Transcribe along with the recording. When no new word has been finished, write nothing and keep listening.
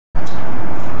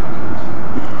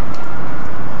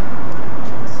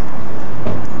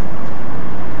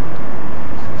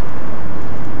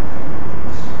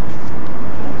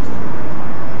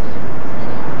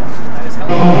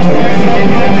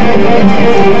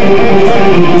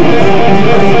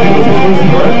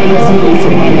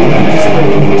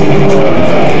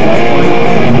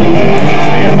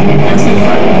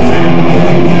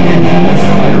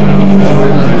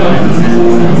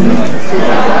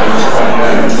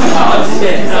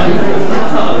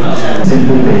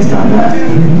Simply based on that.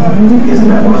 Isn't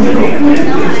that wonderful?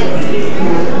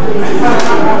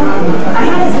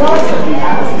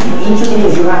 Each of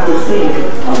these you have to think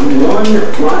of one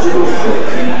logical trick.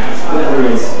 Whether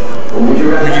it's, would you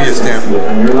rather have sex with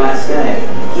on your last day?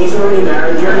 He's already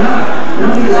married, you're not. No,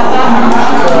 you're not.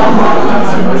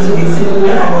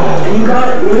 And you got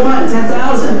it. You won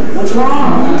 10,000. What's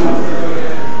wrong?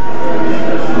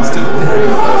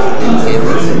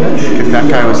 That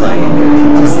guy was like...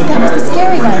 That was the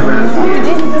scary guy.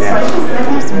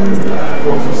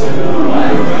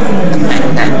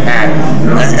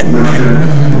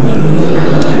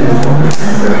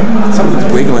 Something's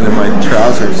wiggling in my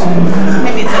trousers.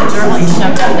 Maybe it's a gerbil you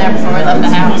shoved out there before we left the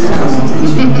house.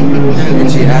 And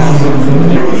she asked.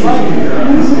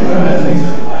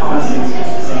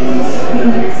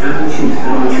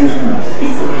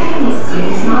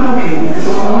 It's not okay because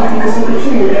all I think is okay.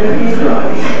 It's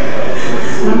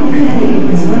not okay.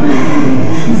 It's not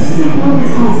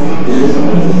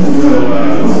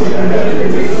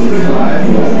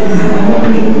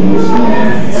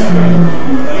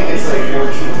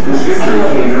the victory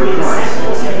came at a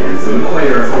price, and for the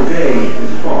player, the day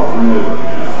is far from over.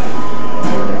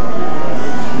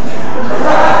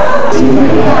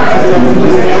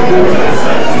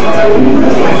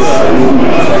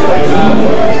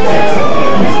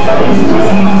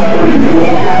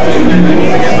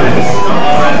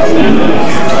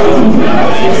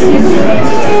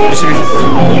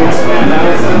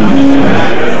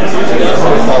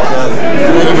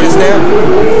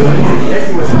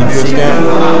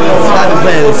 I've been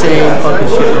playing the same fucking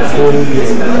shit for 40 years.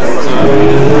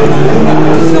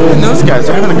 And those guys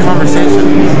are having a conversation.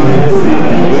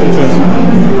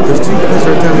 There's two guys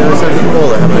right down the other side of the pole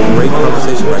that are having a great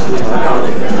conversation by guitar.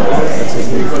 That's his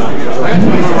new song.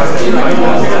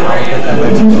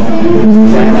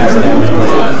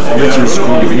 Richard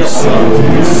screamed, you suck,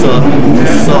 you suck, you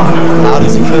suck, loud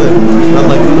as he could. And I'm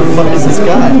like, who the fuck is this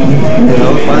guy? You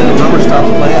know, finally the drummer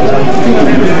stops playing.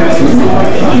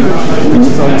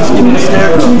 Just give me the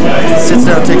snare drum. Sits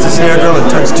down, takes the snare drum, and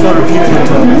turns 200 people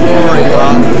into a roaring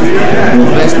rock. The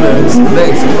bass player is the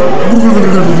bass.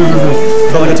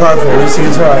 Call the guitar player, we see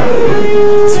guitar.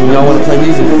 So we all want to play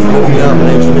music. Look me up,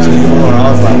 my name's Christy Cather. I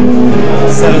was like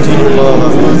 17 years old.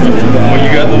 Well,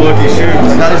 you got the lucky shoes.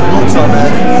 I got his boots on,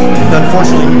 man.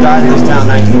 Unfortunately, he died in this town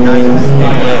in 1990.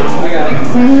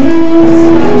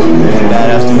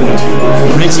 Badass dude.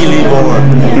 Richie Lee Moore.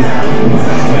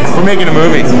 We're making a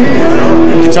movie.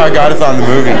 Guitar God-A-Thon the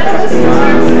movie.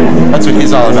 That's what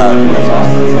he's all about.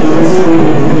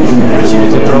 Richie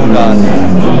was a drum god.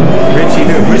 Richie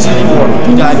who? Richie Lee Moore.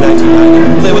 He died in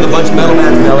 1990. He played with a bunch of metal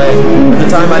bands in LA. At the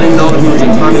time, I didn't know that he was a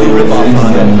Tommy Lee ripoff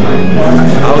on it.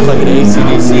 I was like an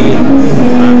AC/DC,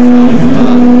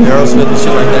 Aerosmith and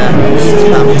shit like that. It's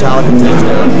not Metallica takes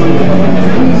down.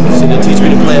 So they teach me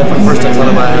to play it for the first time. I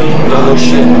don't know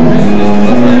shit.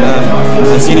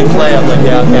 I seen him play. I'm like,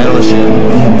 yeah, okay, I don't know shit.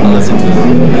 I'll listen to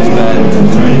him. It's bad.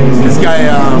 This guy,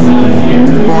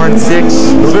 born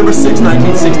November 6,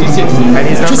 1966. And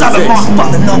he's number 6. I've been marked by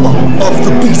the number of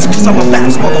the beast. Cause I'm a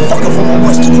fast motherfucker from the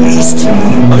west to the east.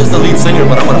 I'm just the lead singer,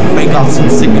 but I'm gonna fake off some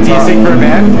sick guitar. Do you sing for a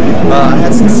band? I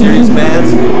had some serious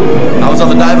bands. I was on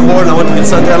the diving board and I went to get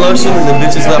suntan lotion and the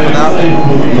bitches left without me.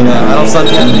 But I don't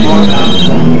suntan anymore.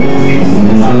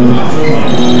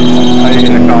 How are you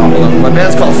gonna call him? My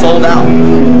band's called Sold Out.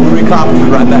 We'll recop and be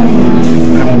right back.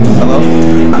 Hello?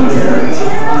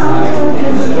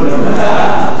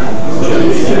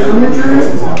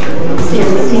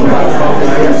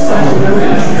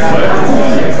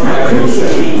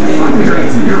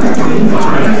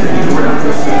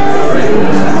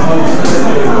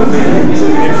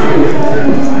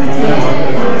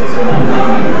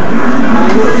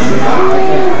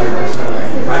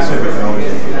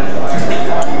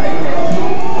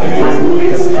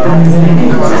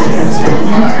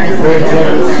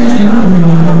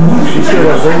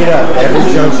 Bring it up at every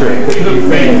juncture.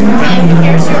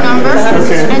 Here's your number.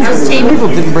 Okay. And just tape. People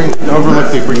didn't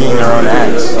overlook the bringing their own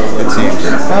acts, it seems.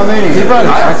 How many? He brought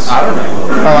an axe. I don't know.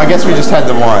 Oh, I guess we just had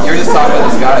the one. You're just talking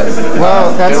about this guy.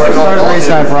 Well, that's part of the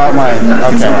reason I brought mine.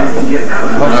 Okay.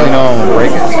 Hopefully no one will break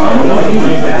it.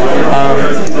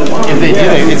 If they do,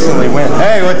 they instantly win.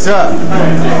 Hey, what's up?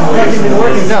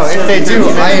 No, if they do,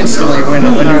 I instantly win a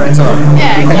new guitar.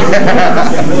 Yeah,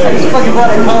 I just fucking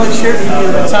bought a collared shirt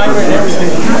and a timer and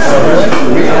everything. Oh, really?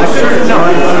 No,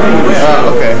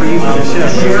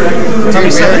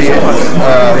 Looks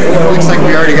like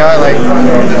we already got like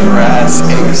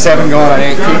 7 going on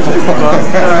 8 people.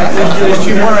 There's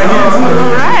 2 more right here.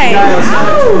 Alright.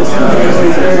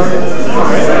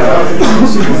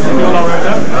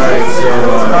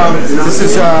 This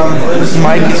is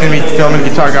Mike. He's gonna be filming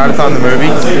Guitar God-A-Thon the movie.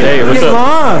 Hey, what's up?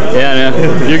 Long. Yeah,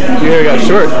 man. Your hair got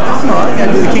short. Oh, I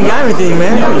gotta do the King Diamond thing,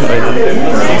 man.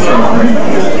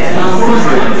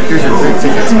 Here's your 3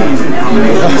 tickets.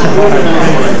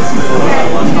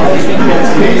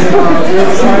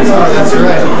 That's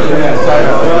right.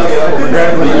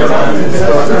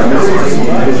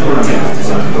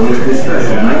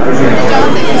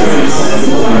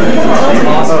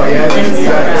 Oh, yeah.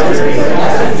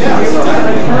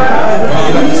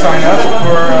 You have to sign up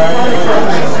for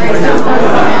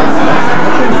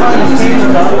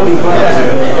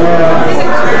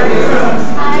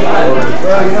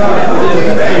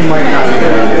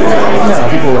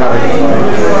people have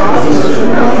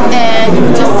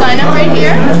And just sign up right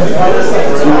here.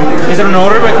 Is there an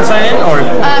order I can sign in, or?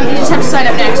 You just have to sign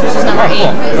up next, which is number 8.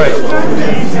 Right.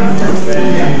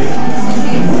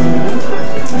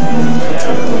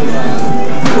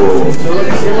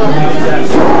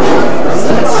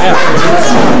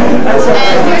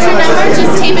 And here's your number.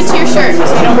 Just tape it to your shirt so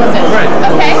you don't lose it. Right.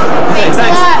 Okay? Thanks a lot.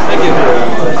 Thank you.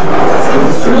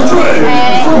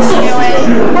 Hey, how you doing?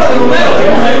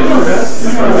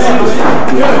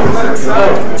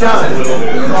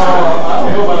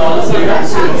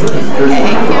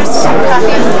 Okay, here's some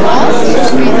copy of the rules.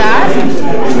 Just read that.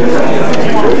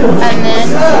 And then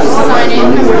sign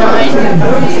in, number 9.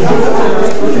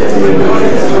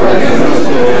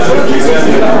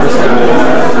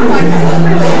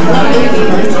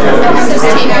 Just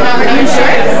tape your number to your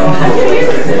shirt.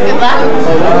 Good luck.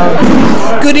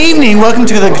 Good evening. Welcome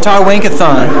to the Guitar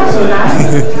Wank-A-Thon.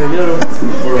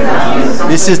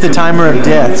 This is the timer of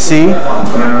death. See?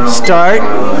 Start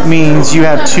means you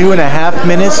have 2.5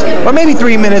 minutes, or maybe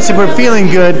 3 minutes if we're feeling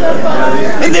good.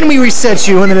 And then we reset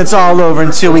you, and then it's all over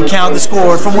until we count the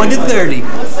score from 1 to 30.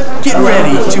 Get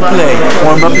ready to play.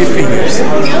 Warm up your fingers.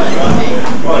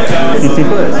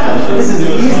 This is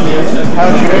the easiest.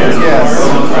 How's yours? Yes.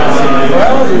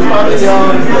 Well, you're probably the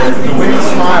way you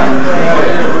smile.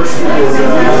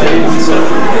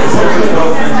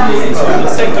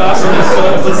 Let's take Gossard.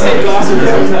 Let's take Gossard.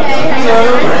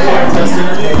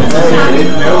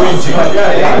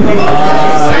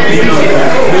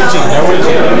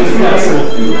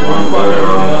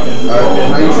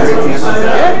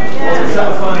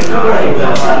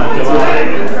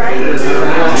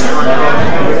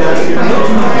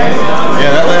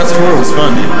 Yeah, that last tour was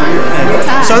fun.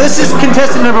 So this is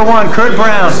contestant number 1, Kurt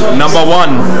Brown. Number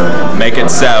 1, make it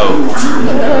so.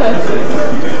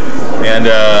 And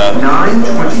I'm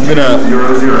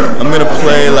gonna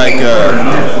play like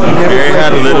Mary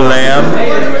Had a Little Lamb,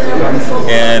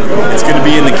 and it's gonna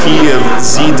be in the key of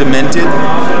C Demented,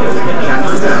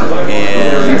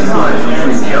 and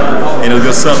it'll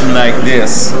go something like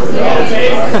this.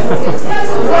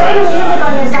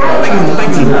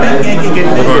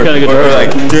 Or like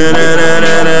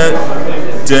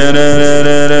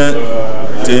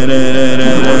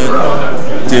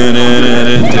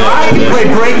I can play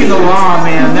Breaking the Law,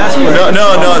 man. That's what.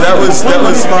 No, that was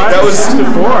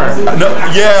before. no,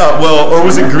 yeah, well, or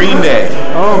was it Green Day?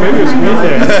 Oh, maybe it was Green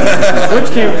Day.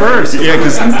 Which came first? Yeah,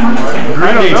 because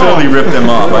Green Day totally ripped them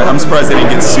off. I'm surprised they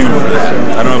didn't get sued for that.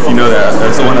 I don't know if you know that.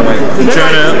 That's the one that went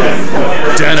turn up.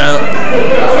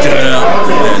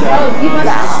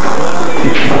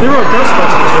 They wrote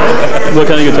Ghostbusters, right? What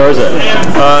kind of guitar is that?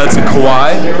 It's a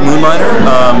Kawai Moonliner.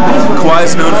 Kawai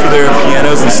is known for their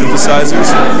pianos and synthesizers,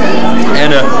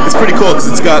 and it's pretty cool because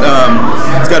it's got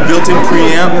built-in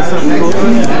preamp,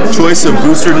 choice of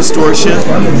booster distortion,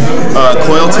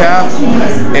 coil tap,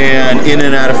 and in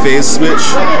and out of phase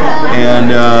switch. And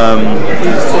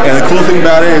the cool thing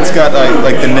about it, it's got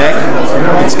like the neck.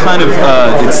 It's kind of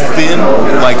it's thin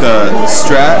like a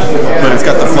Strat, but it's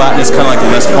got the flatness kind of like a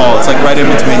Les Paul. It's like right in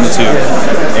between the two.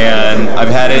 And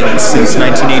I've had it since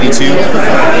 1982,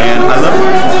 and I love it.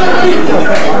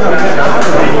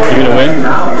 You gonna win?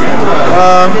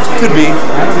 Could be.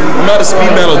 I'm not a speed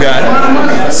metal guy,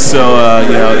 so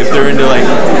if they're into like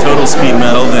total speed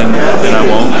metal, then I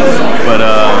won't. But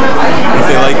if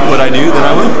they like what I do, then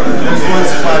I will.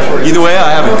 Either way, I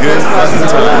have a good fucking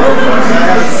time.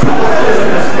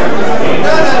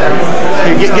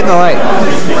 Here, get in the light.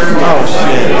 Oh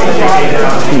shit.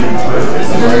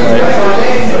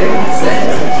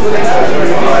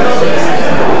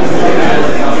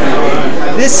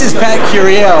 This is Pat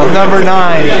Curiel, number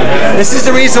 9. This is the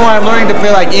reason why I'm learning to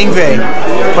play like Yngwie.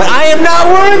 But I am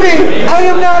not worthy! I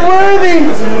am not worthy!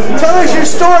 Tell us your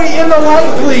story in the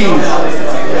light, please.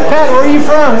 Pat, where are you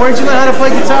from? Where'd you learn how to play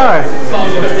guitar?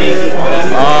 Keep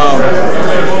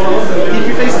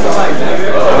your face in the light.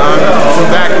 I'm from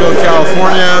Vacaville,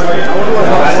 California.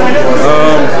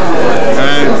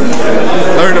 And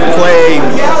learned to play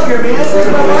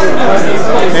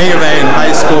anyway in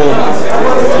high school.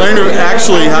 Learned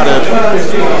actually how to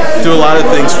do a lot of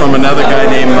things from another guy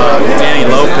named Danny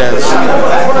Lopez.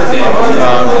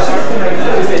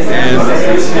 And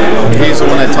he's the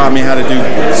one that taught me how to do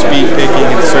speed picking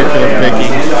and circular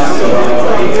picking.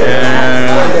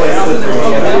 And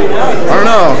I don't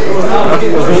know.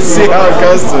 We'll see how it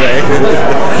goes today.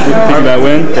 Think about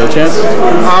win? Got a chance?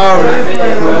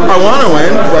 I want to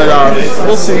win, but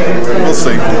we'll see. We'll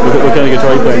see. What kind of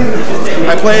guitar are you playing?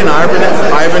 I play an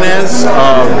Ibanez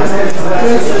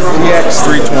EX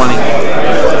 320.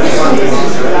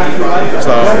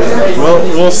 So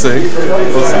we'll see.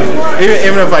 We'll see.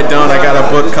 Even if I don't, I got a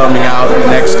book coming out in the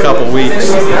next couple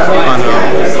weeks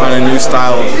on a new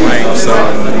style of playing. So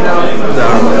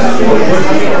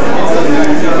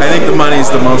I think the money's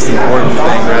the most important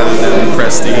thing rather than the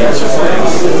prestige.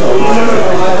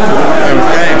 And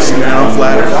thanks, man. I'm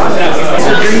flattered.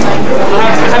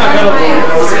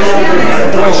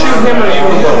 Do I shoot him or you?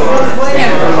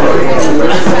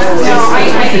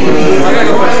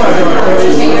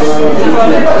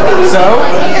 So?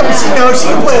 Yeah, but she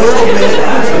can play a little bit.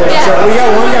 So we got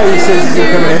one guy who says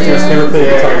he's coming into us, never played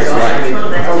guitar in his life.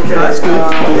 That's good.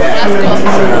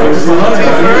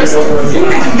 First.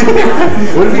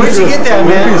 Where'd you get that,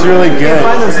 man? It's really good. I can't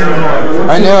find those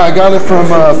anymore. I know. I got it from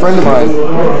a friend of mine.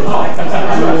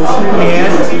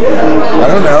 And? I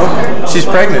don't know. She's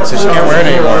pregnant, so she can't wear it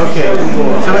anymore. Okay. So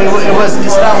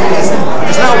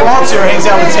it's not Walter who hangs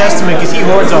out with Testament because he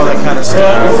hoards all that kind of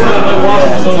stuff.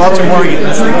 Walter Morgan,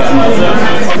 that's the guy.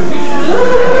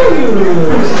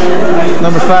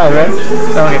 Number 5, right?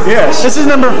 Okay. Yes. This is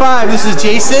number 5. This is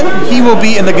Jason. He will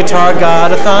be in the Guitar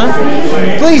God-A-Thon.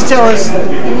 Please tell us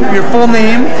your full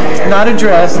name, not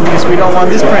address, because we don't want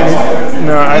this printed.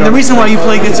 No, and the reason why you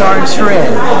play guitar and shred.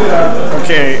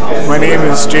 Okay, my name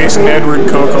is Jason Edward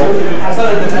Kokel.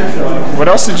 What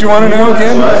else did you want to know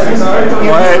again?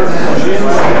 What?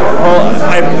 Well,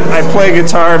 I play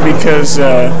guitar because,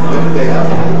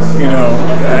 you know,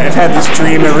 I've had this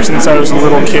dream ever since I was a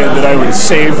little kid that I would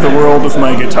save the world with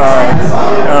my guitar.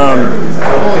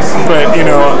 But, you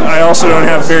know, I also don't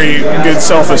have very good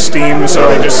self-esteem, so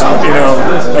I just, you know,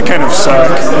 I kind of suck,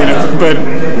 you know. But,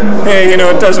 hey, you know,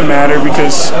 it doesn't matter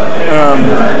because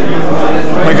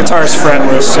my guitar's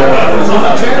fretless, so,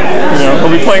 you know, I'll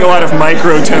be playing a lot of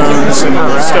microtones and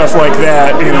stuff like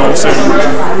that, you know, so,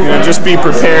 you know, just be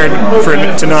prepared for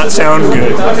it to not sound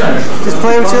good. Just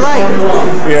play what you like.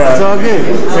 Yeah. It's all good.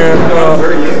 Yeah, well,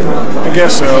 I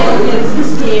guess so.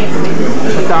 Do you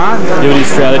have any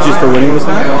strategies for winning this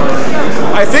time?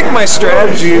 I think my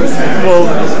strategy, well,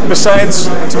 besides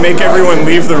to make everyone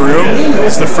leave the room,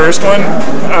 is the first one.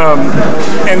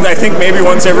 And I think maybe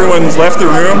once everyone's left the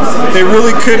room, they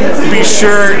really couldn't be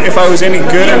sure if I was any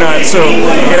good or not, so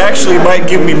it actually might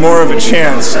give me more of a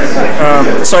chance.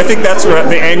 So I think that's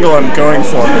the angle I'm going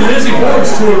for.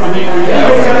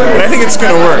 And I think it's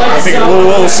going to work. I think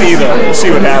we'll see, though. We'll see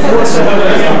what happens.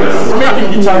 We're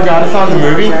making Guitar God-A-Thon the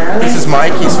movie. This is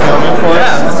Mike. He's filming for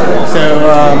us. So,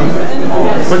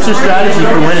 what's your strategy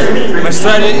for winning? My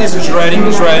strategy is shredding,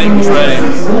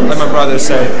 like my brothers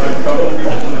say.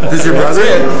 This is your brother?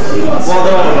 Well,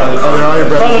 they're all brothers. Oh, they're all your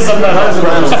brothers.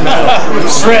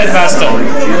 Shred master.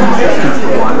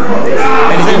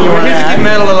 Anything you want to add? Keep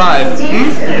metal alive.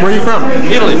 Where are you from?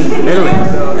 Italy. Italy.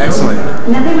 Excellent.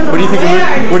 What do you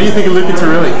think of Luca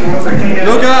Turilli?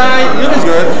 Luca's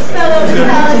good.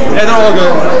 Yeah, they're all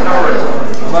good.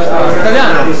 But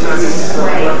Italiano.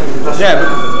 Yeah,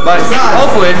 but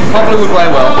hopefully we'll play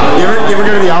well. You ever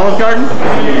go to the Olive Garden?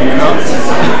 No.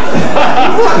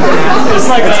 It's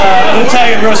like an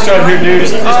Italian restaurant here, dude.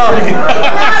 It's pretty good.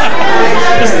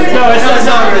 No, it's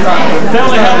not good. They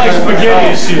only have like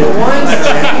spaghetti and shit.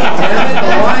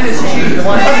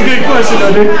 That's a good question,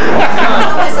 though, dude.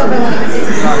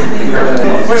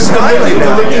 What's the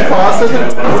licky pasta?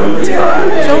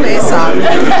 Film Aesop.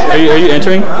 Are you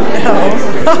entering? No.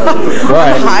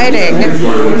 Why? I'm hiding.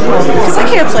 Because I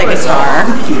can't play guitar.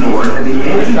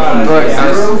 Look, I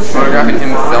was photographing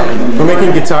him filming. We're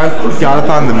making Guitar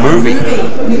God-A-Thon the movie.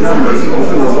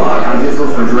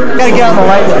 Gotta get on the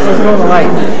light. Let's go on the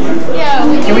light. Yeah.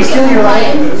 Can we steal your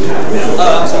light?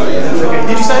 I'm sorry.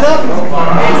 Did you sign up?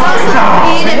 There's also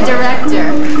creative director.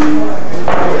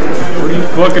 What do you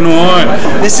fucking want?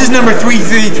 This is number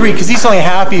 333 because he's only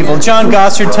half evil. John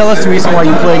Gossard, tell us the reason why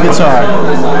you play guitar.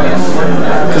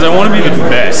 Because I want to be the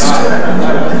best.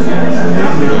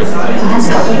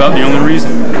 About the only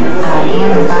reason.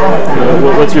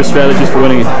 What's your strategies for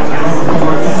winning?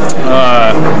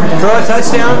 Throw a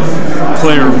touchdown?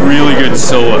 Play a really good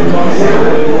solo.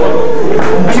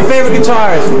 Who's your favorite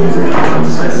guitarist?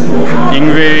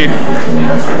 Yngwie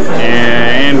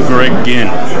and Greg Ginn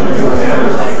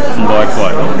from Black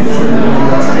Flag.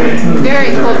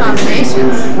 Very cool combination.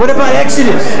 What about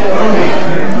Exodus?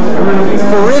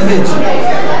 For riffage.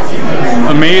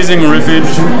 Amazing riffage.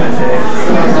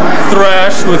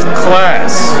 Thrash with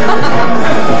class.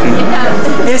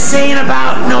 This ain't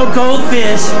about no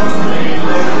goldfish.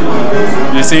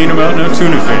 This ain't about no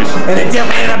tuna fish. And it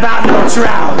definitely ain't about no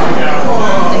trout.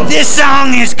 This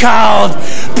song is called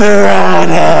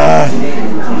Piranha.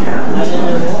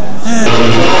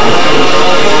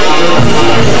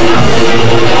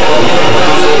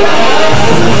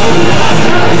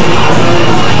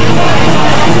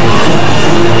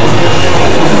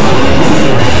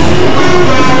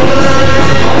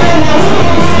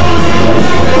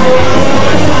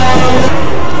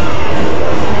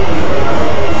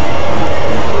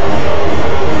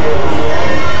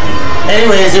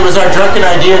 Anyways, it was our drunken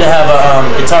idea to have a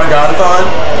guitar God-A-Thon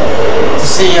to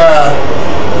see,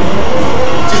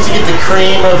 just to get the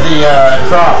cream of the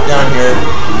crop down here.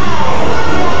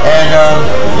 And,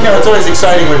 you know, it's always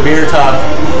exciting when beer talk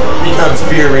becomes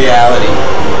beer reality.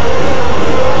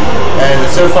 And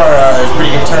so far, there's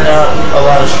pretty good turnout, a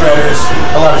lot of shredders,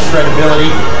 a lot of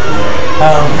shreddability.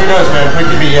 Who knows, man, we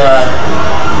could be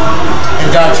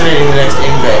indoctrinating the next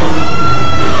Yngwie.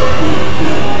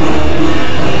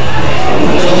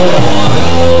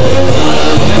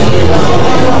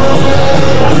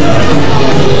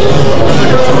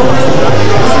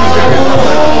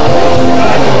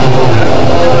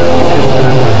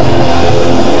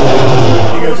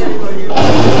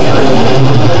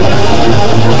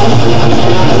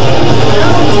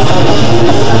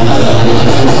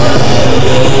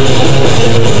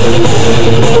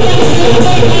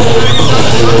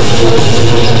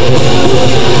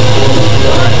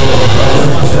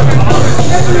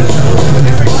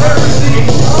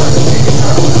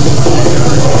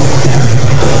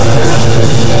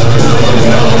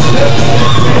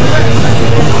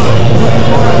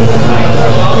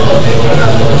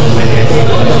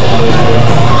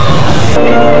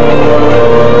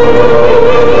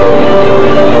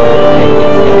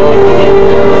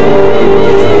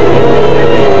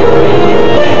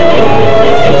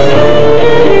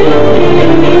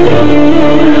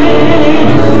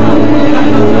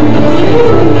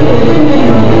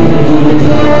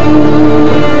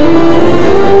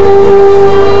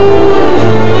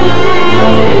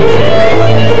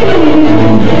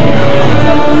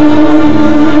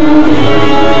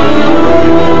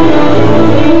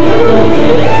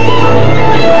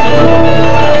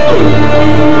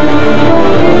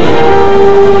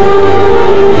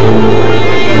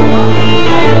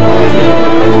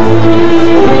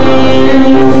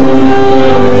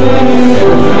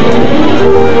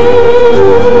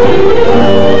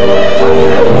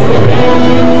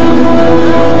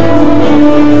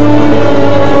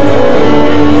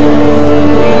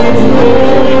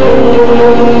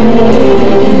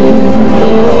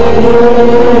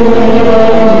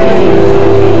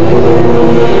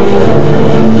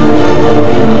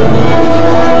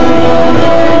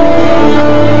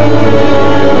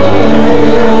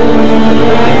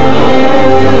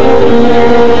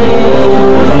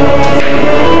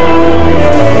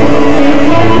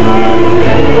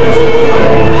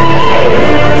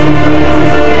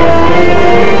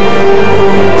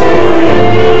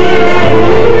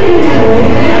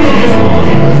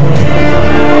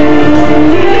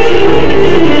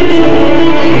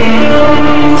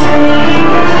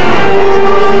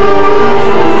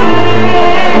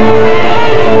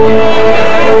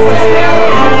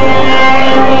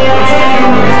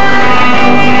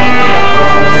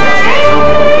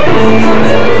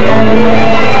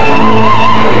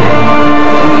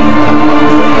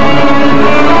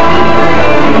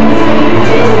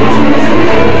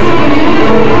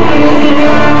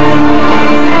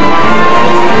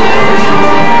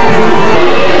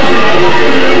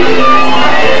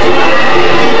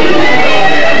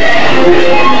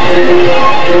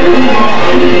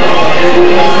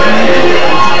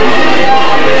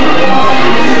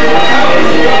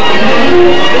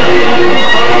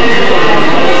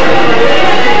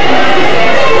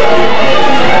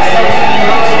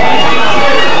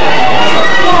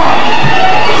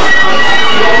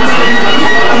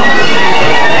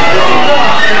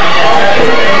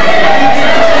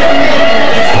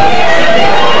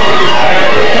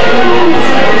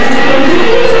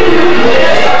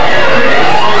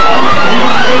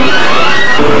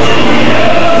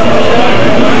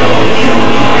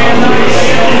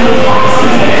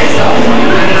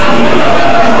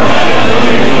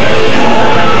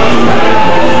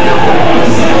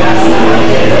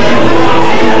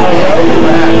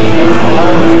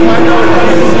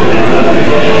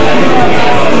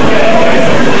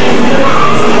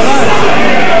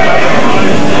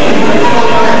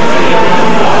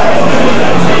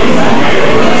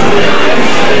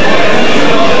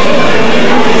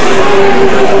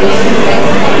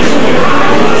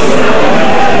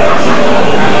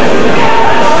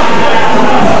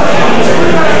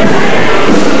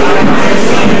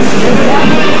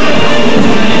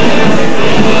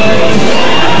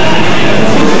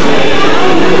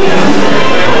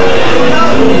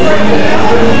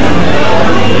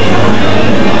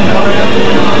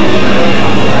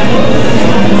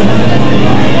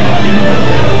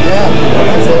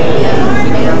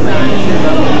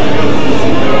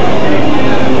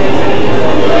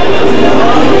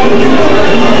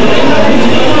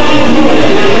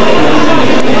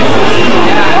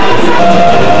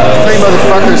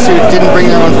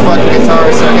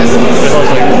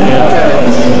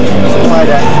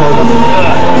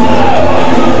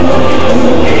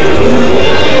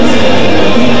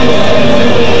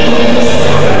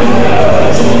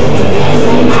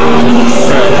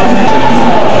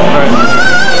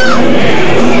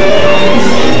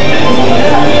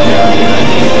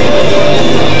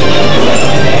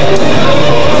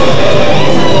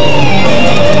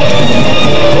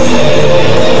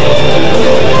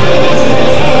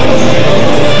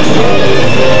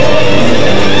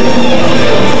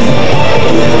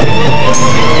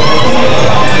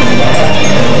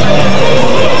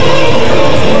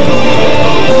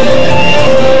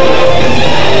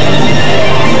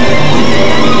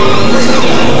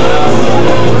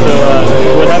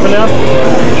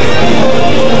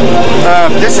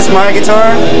 my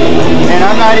guitar, and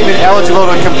I'm not even eligible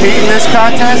to compete in this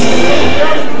contest,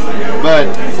 but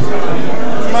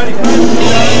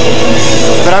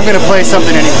I'm gonna play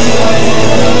something anyway.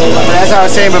 But as I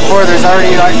was saying before, there's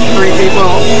already like 3 people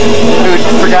who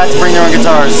forgot to bring their own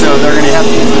guitars, so they're gonna have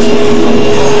to use this one.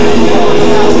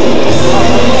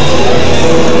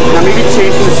 And I'm even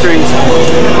changing the strings.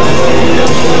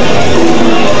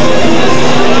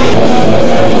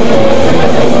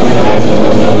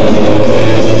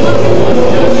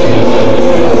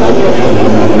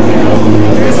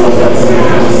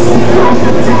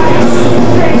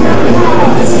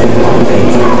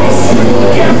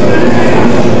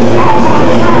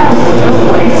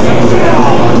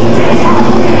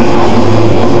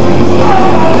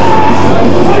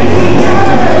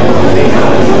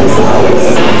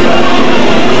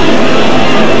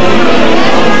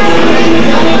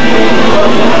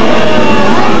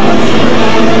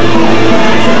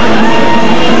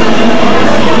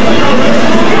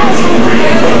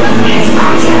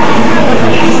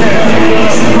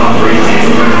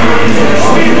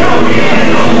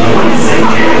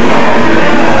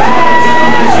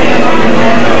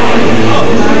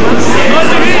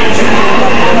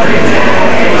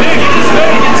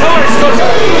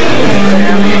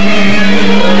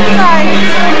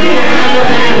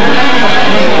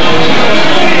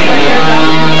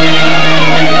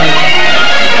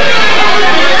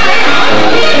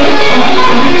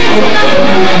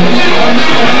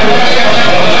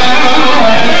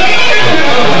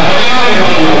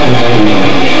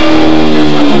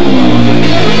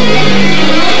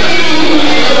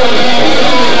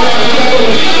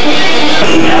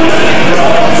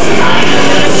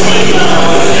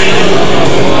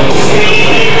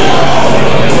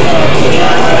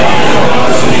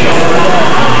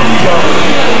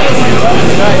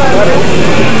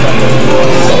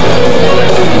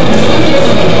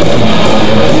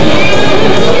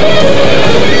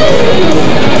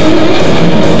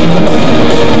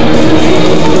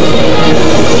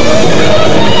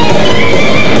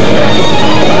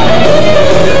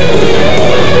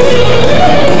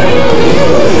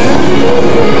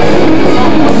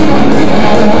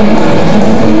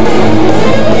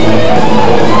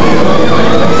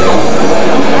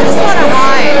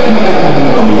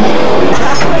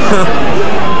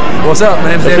 What's up? My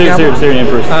name's Dave Gamble. Say your name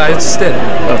first. It's Stid.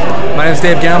 Oh. My name's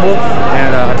Dave Gamble,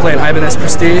 and I play at Ibanez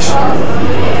Prestige.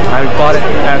 I bought it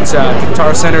at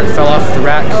Guitar Center. It fell off the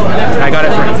rack, and I got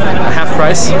it for a half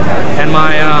price. And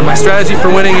my strategy for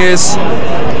winning is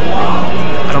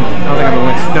I don't think I'm gonna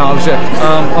win. No,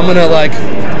 I'm gonna like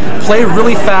play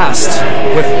really fast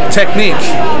with technique,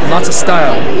 lots of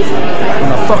style. I'm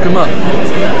gonna fuck him up.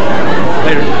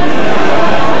 Later.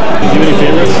 Do you have any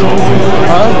favorites?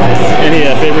 Huh? Any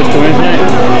favorites to win tonight?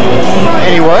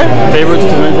 Any what? Favorites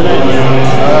to win tonight?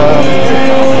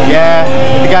 Yeah,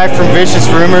 the guy from Vicious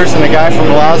Rumors and the guy from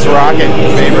Love's Rocket.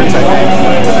 Favorites, I think.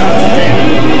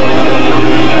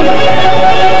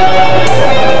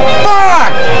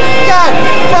 Fuck! God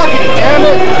fucking damn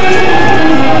it!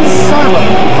 Son of a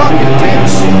fucking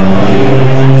bitch!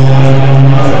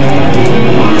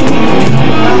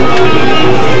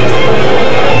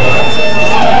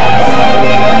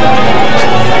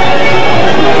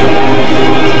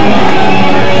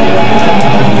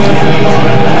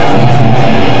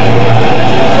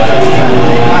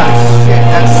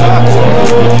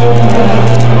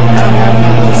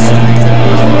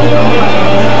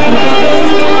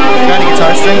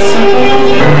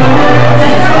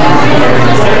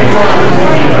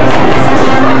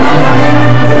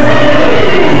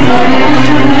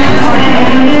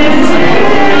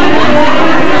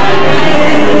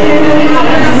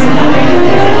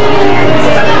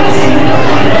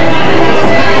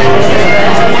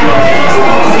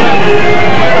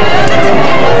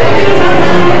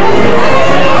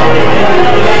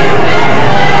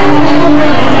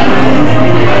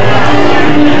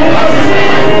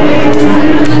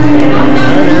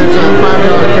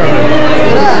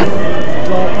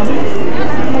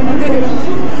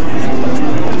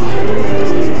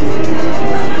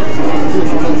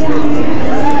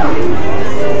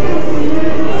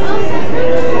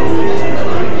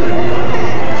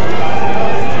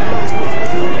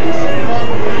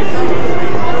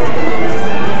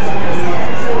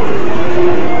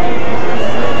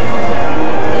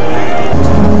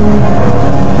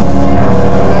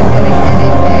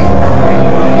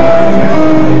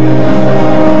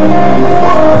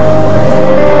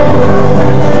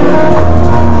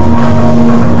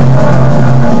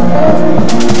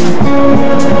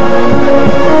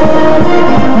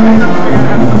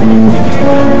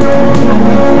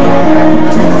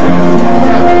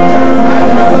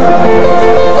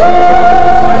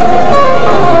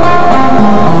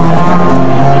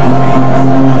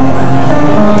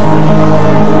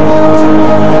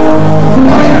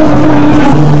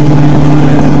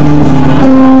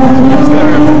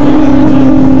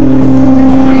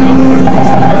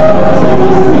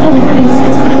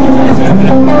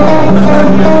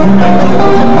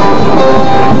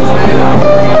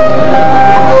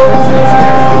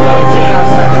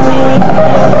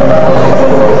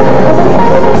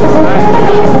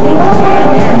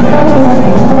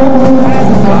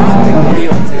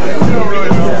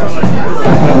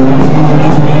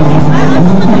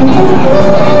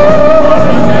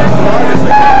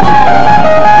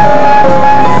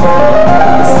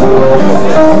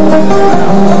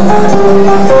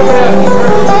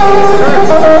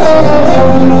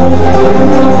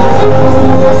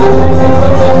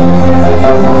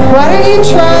 don't you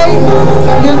try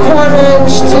your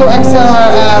courage to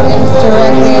XLR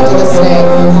directly into the snake?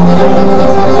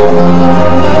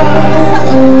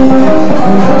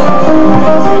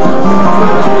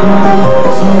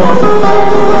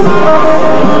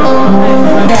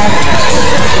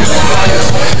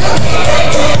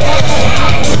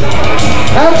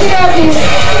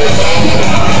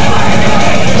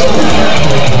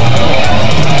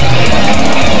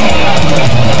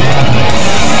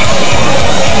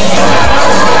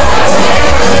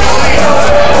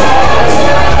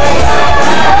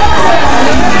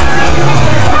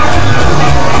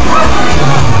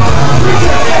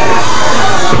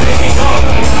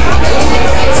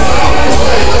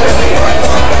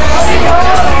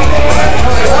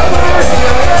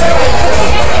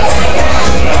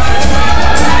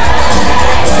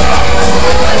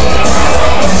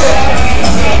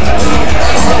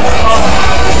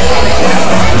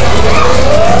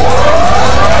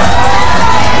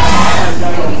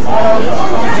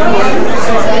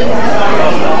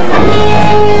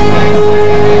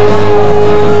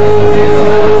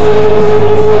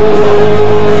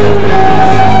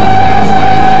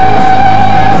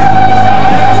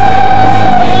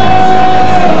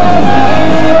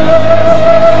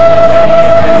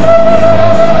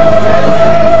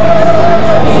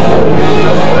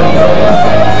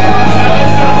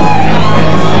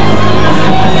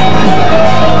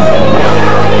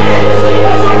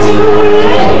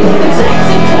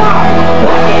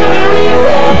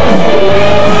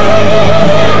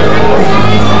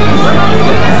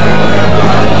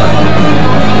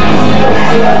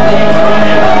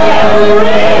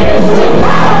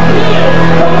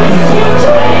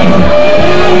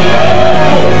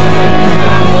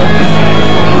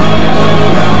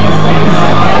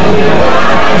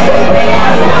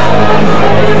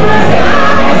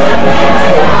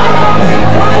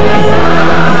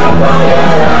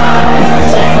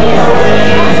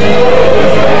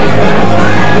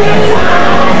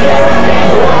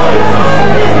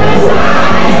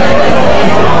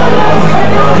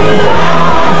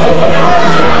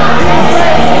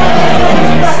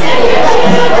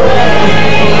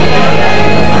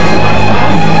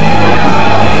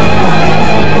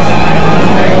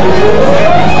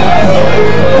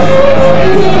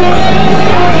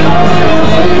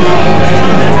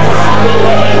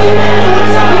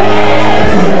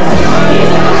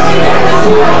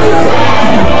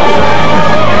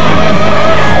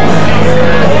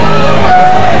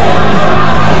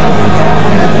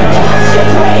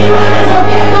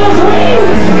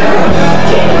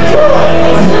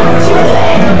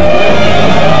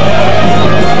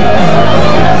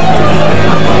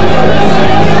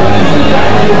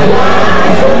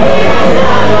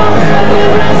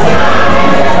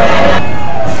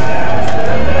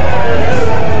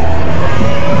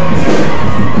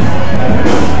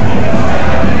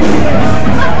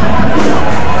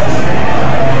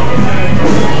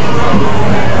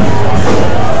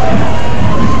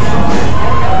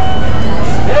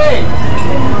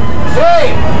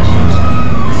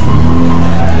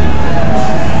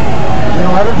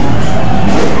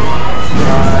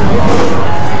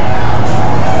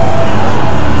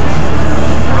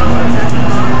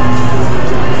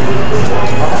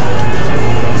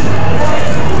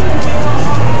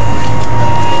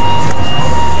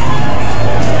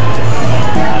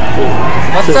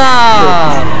 What's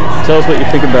up? Tell us what you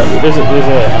think about it. There's the X,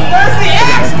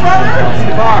 brother!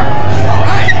 The bar.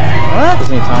 What? There's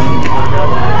any time.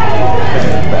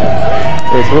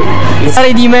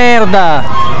 Metallare di merda!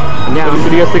 What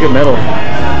do you guys think of metal?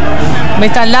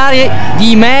 Metallare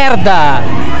di merda!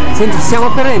 Senti, stiamo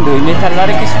perdendo il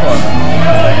metallare che scuola.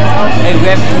 E we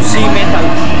have to see metal.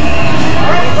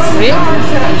 Sì?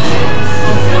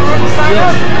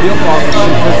 Io poco.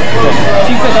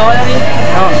 $5?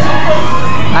 No.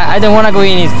 I don't wanna go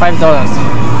in, it's $5.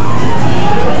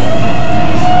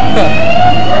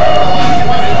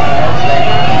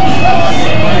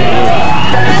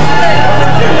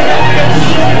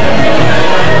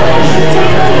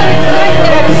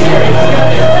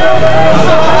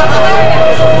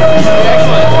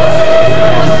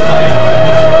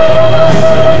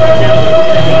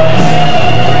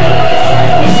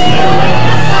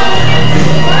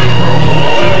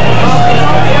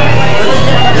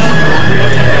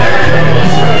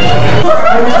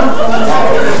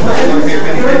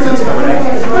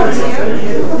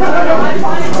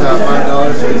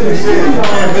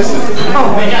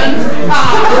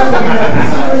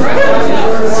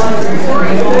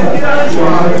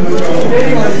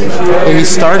 He's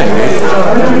starting, right?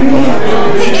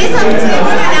 The Aesop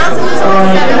Dekker announced it was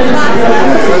only 7 slots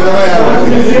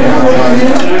left. They're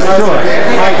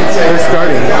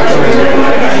starting.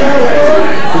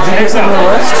 Did you get some on the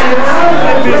list?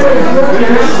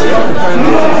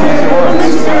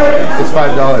 It's $5.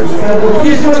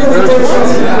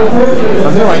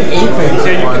 I'm doing like 8 things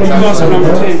at once.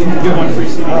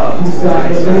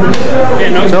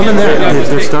 Tell them in there.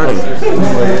 They're starting.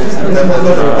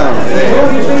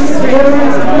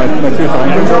 My 2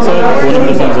 thumbs outside. One of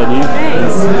the things I need. I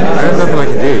have nothing I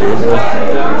can do,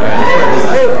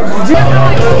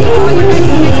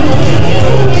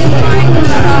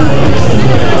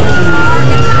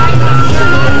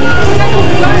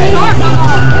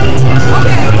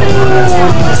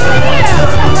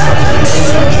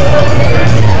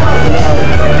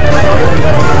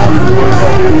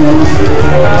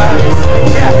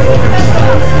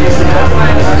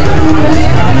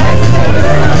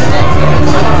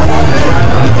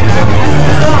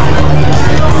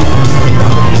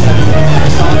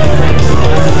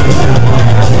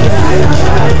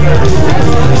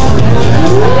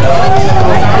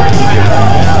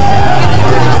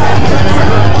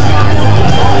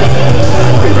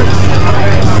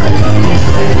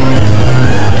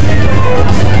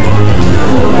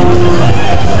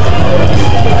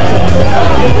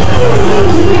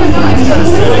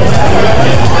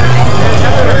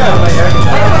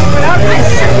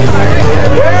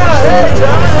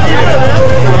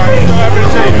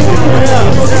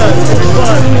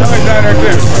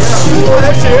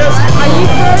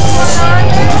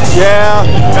 Yeah,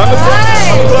 I'm a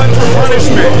glutton for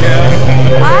punishment,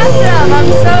 yeah. Awesome, I'm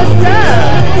so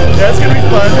stoked. That's gonna be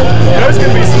fun. There's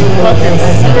gonna be some fucking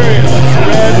serious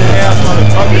red ass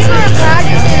motherfuckers. People are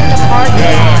practicing in the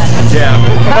parking lot. Yeah.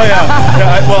 Oh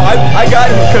yeah. I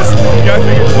got here because I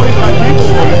figured 25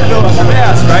 people would fill up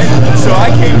fast, right? So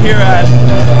I came here at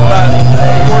about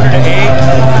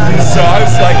 7:45. So I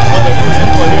was like one of the first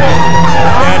people here.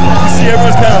 And you see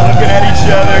everyone's kind of looking at each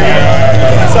other, you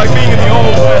know. It's like being in the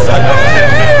old West.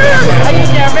 Are you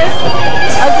nervous?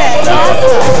 Okay,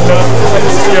 awesome.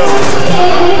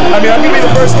 I mean, I'm gonna be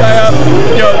the first guy up.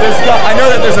 You know, I know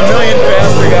that there's a million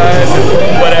faster guys and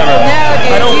whatever. No,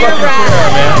 dude, I don't fucking care,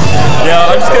 man.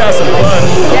 Yeah, I'm just gonna have some fun.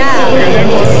 Yeah.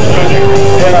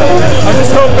 I'm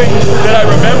just hoping that I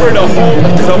remember to hold,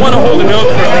 because I want to hold a note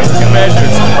for at least 2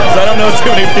 measures, because I don't know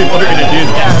too many people are gonna do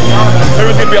that.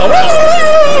 Everyone's gonna be all.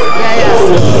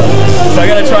 So I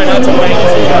gotta try not to wank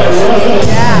too much.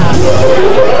 Yeah.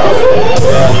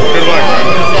 Good luck.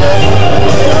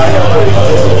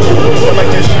 Like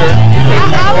this shirt.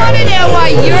 I want to know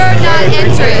why you're not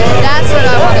entering. That's what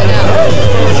I want to know.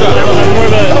 I'm more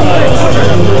of a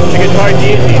guitar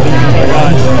deity than a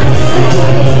guitar god.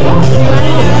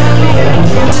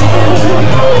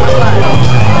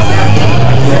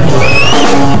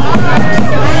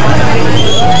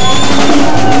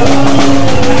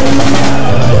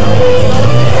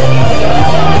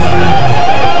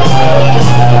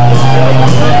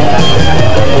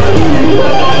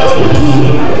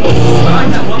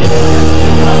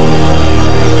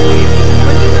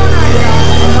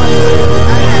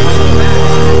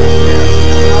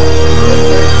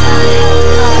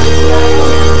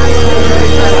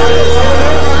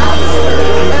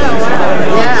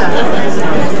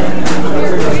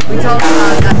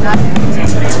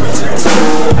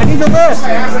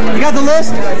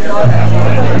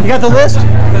 The list?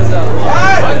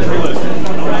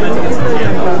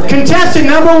 Contestant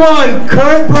number 1,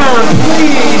 Kurt Brown,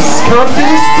 please come to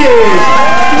the stage.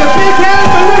 Give a big hand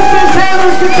for Liston's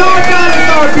Handlers Guitar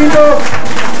God-A-Thon, people.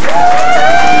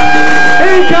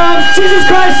 Here he comes, Jesus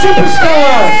Christ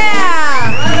Superstar.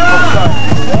 Yeah.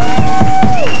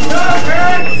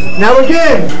 Now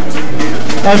again,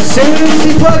 as soon as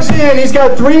he plugs in, he's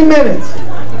got 3 minutes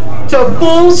to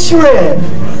full shred.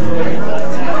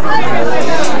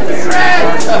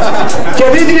 Do you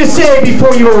have anything to say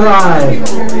before you arrive?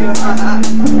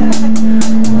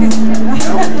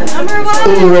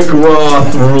 Ulrich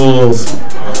Roth rules.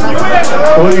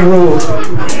 What do you rule?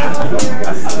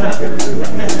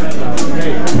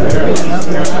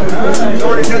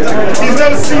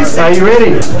 Are you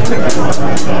ready?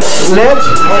 Let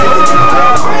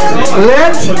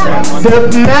the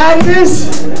madness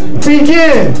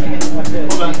begin.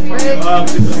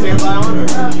 Is the standby on or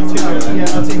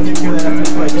yeah, I'll take care of that after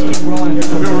the play. Just keep rolling.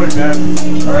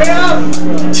 Hurry up!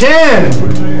 10,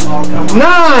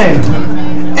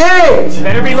 9, 8,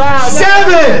 better be loud.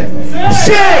 7,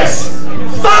 6,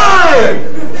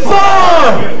 5,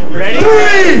 4,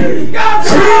 3,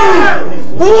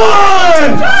 2,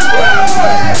 1.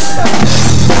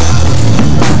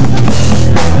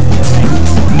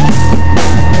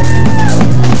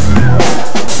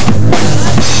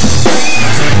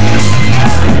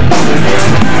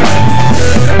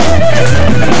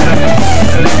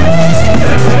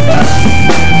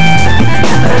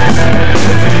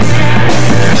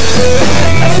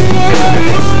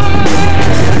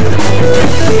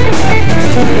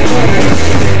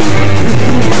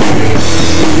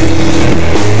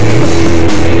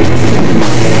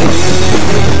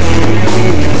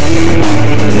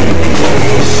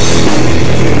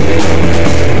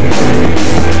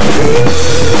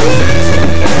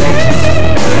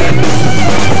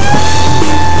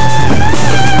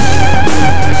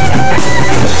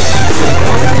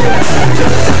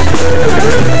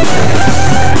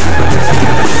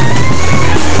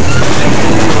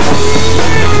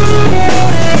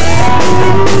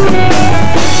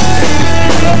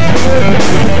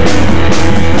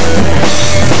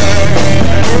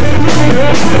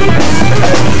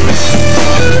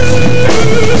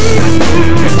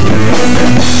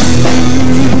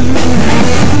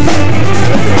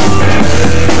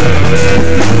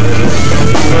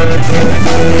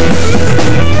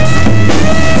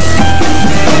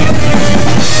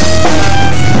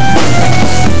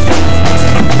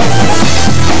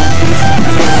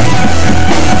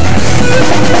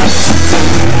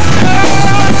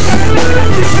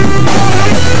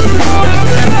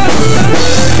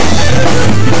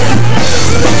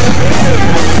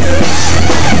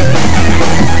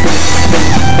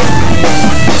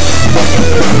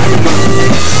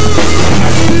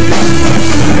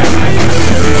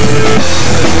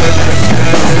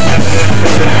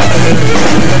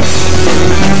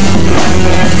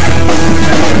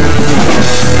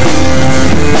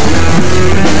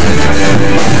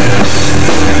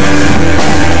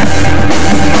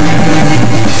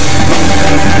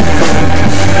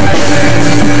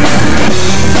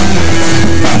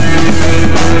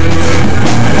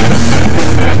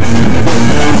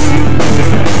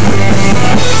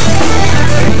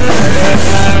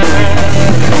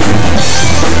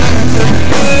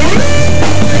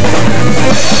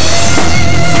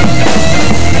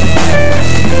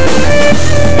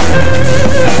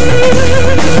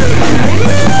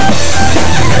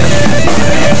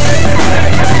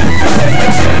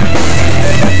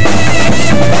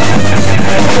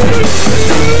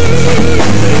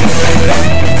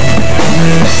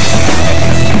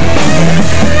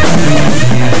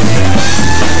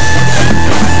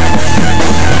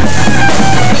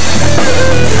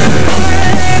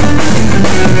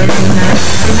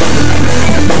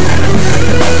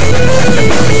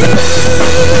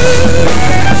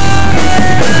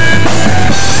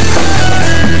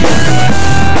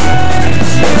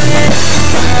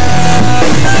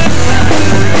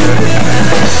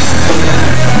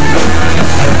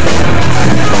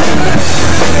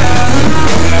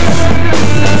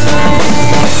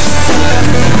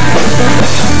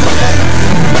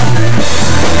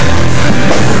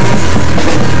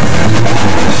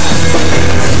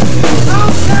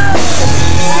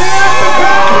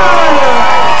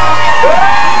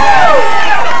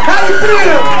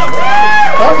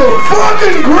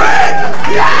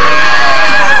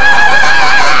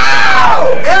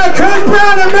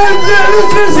 Brown and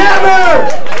Lucifer's Hammer!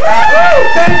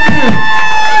 Thank you!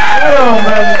 Right on,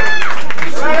 brother.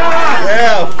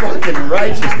 Yeah, fucking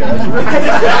righteous, guys.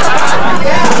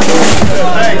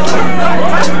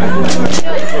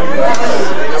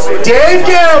 Dave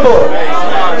Gamble,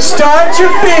 start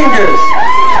your fingers.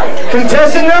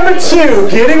 Contestant number 2,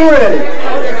 getting ready.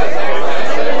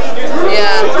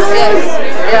 Yeah,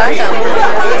 I know.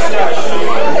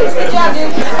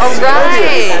 All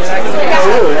right.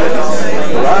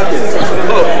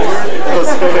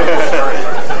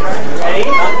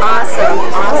 Awesome.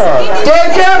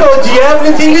 Dave Gamble, do you have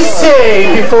anything to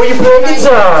say before you play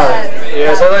guitar?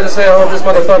 Yes, I'd like to say I hope this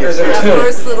motherfucker's in tune.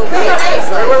 First little bit.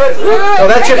 Well,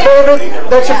 that's your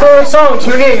favorite song,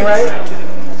 Tune In, right?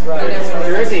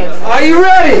 Are you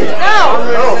ready?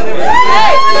 No.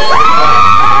 Hey.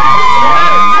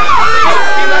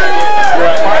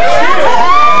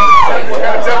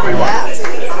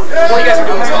 What you guys are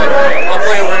doing tonight? I'll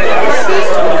play over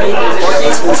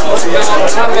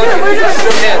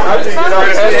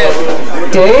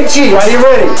Dave G, are you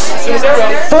ready?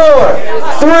 4,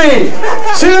 3,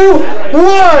 2, 1,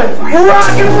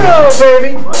 rock and roll,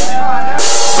 baby!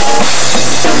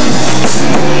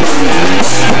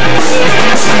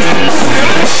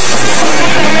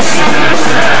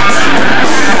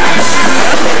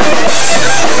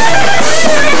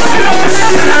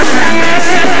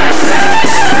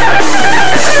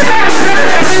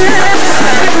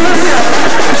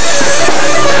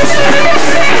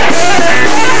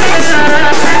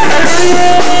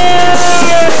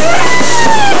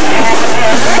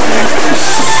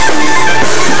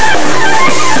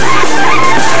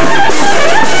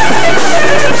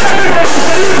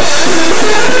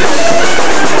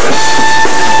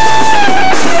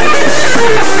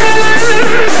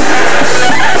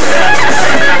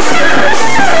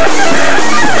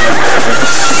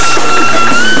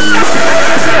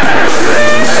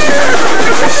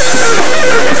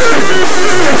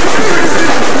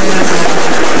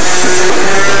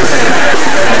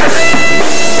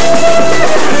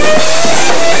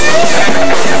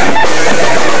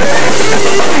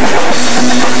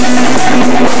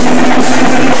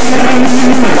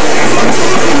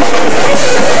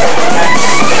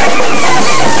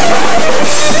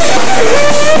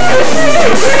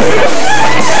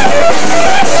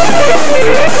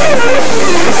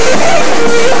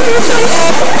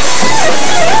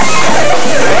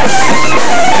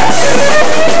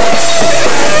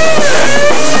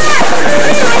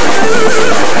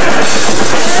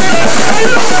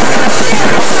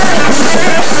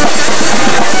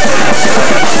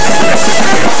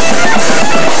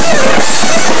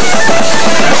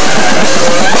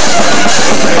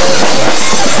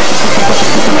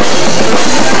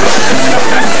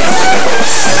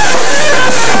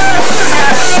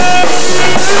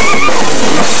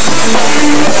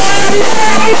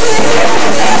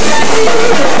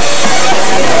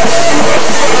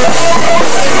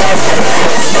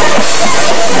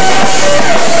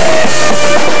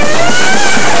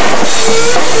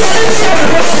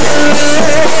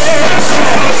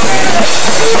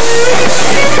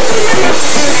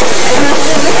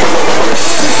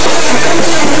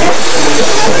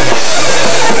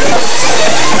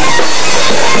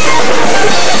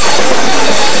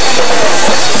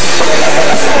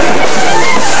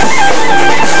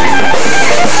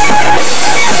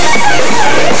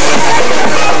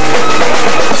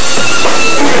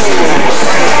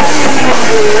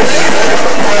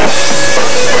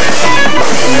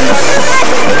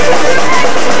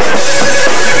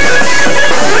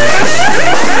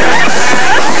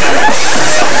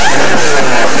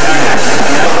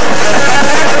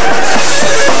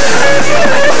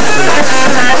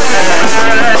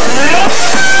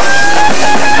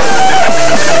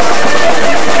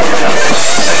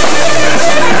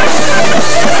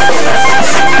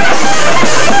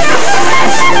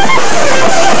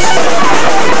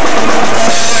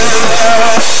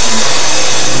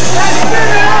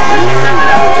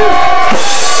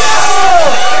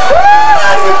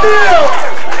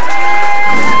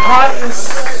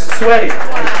 sweaty.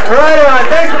 Right on.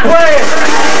 Thanks for playing.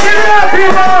 Give it up,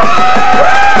 people.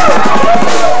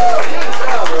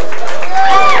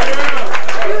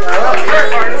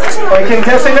 And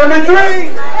contestant number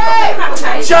 3,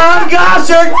 John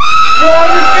Gossard. Throw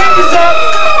your fingers up.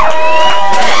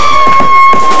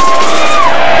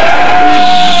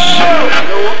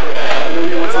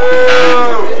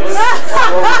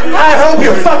 I hope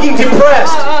you're fucking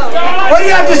depressed. What do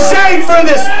you have to say in front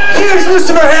of this huge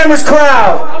Lucifer Hammers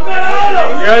crowd?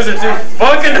 You guys are too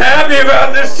fucking happy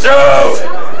about this show.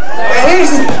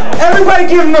 Everybody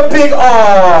give him a big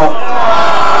aww.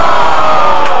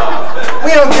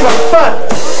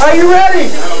 Are you ready?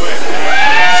 1,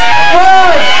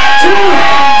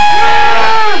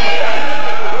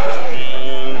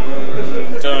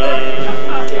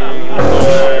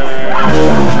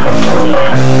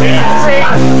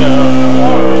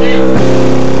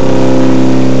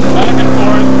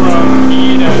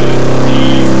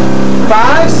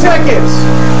 5 seconds.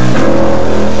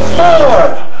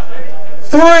 4,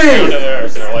 3,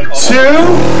 2,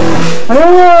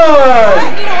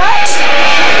 1.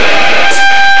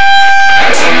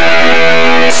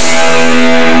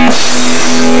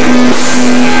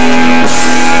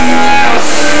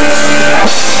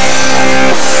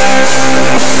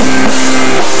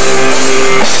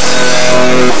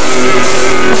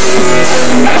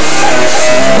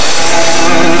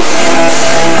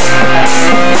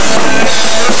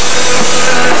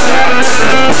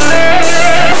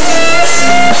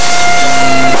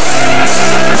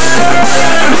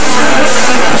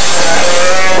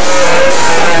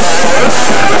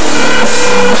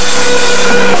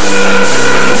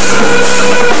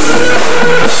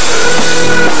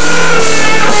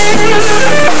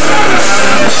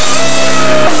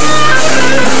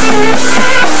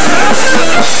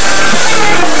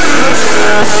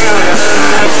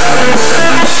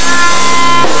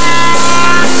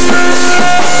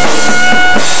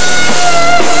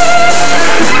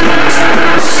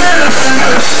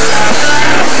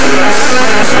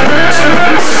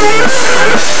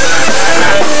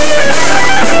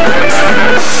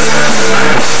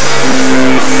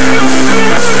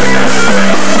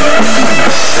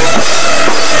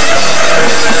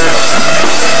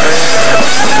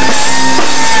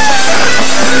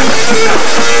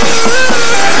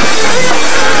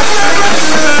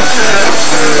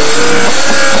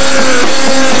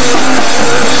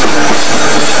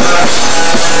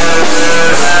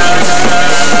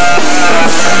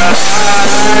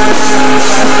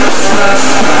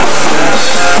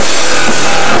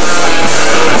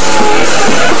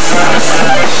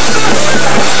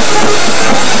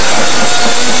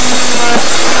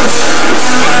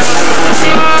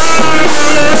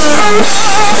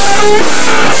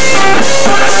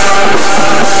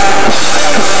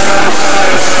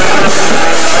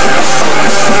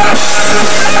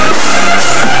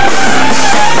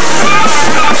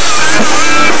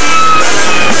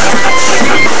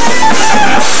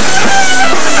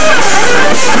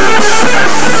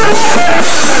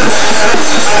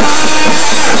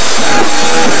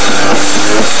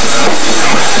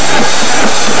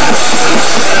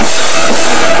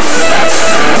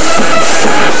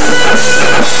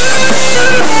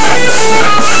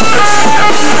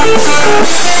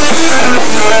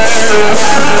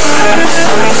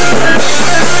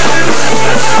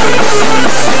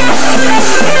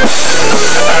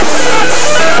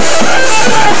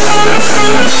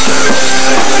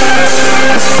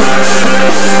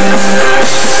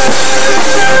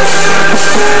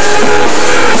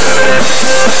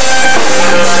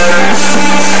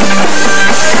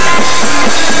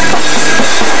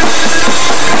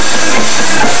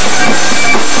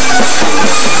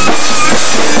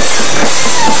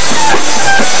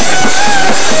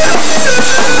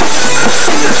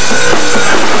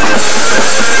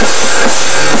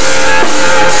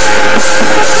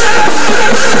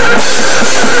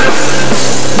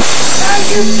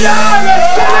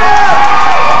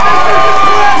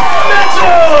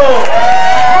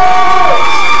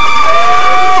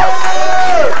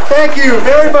 Thank you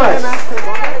very much.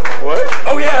 What?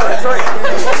 Oh yeah, that's right.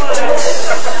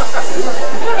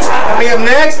 Coming up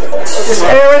next is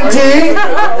Aaron D.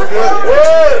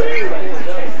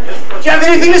 Do you have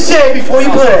anything to say before you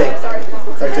play?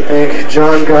 I'd like to thank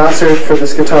John Gossard for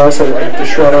this guitar, so I have to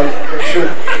shred on.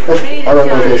 I love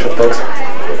motivation, folks.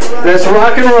 Let's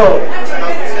rock and roll.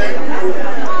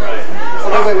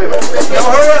 Wait. No,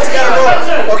 hurry up, we gotta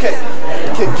roll. Okay.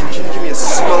 Can you give me a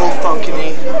slow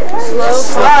funky? Slow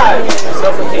 5,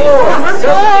 4, 3.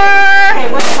 Okay,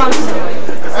 what's fun?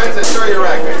 Alright, so show your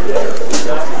rack.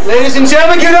 Ladies and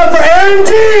gentlemen, give it up for Aaron D.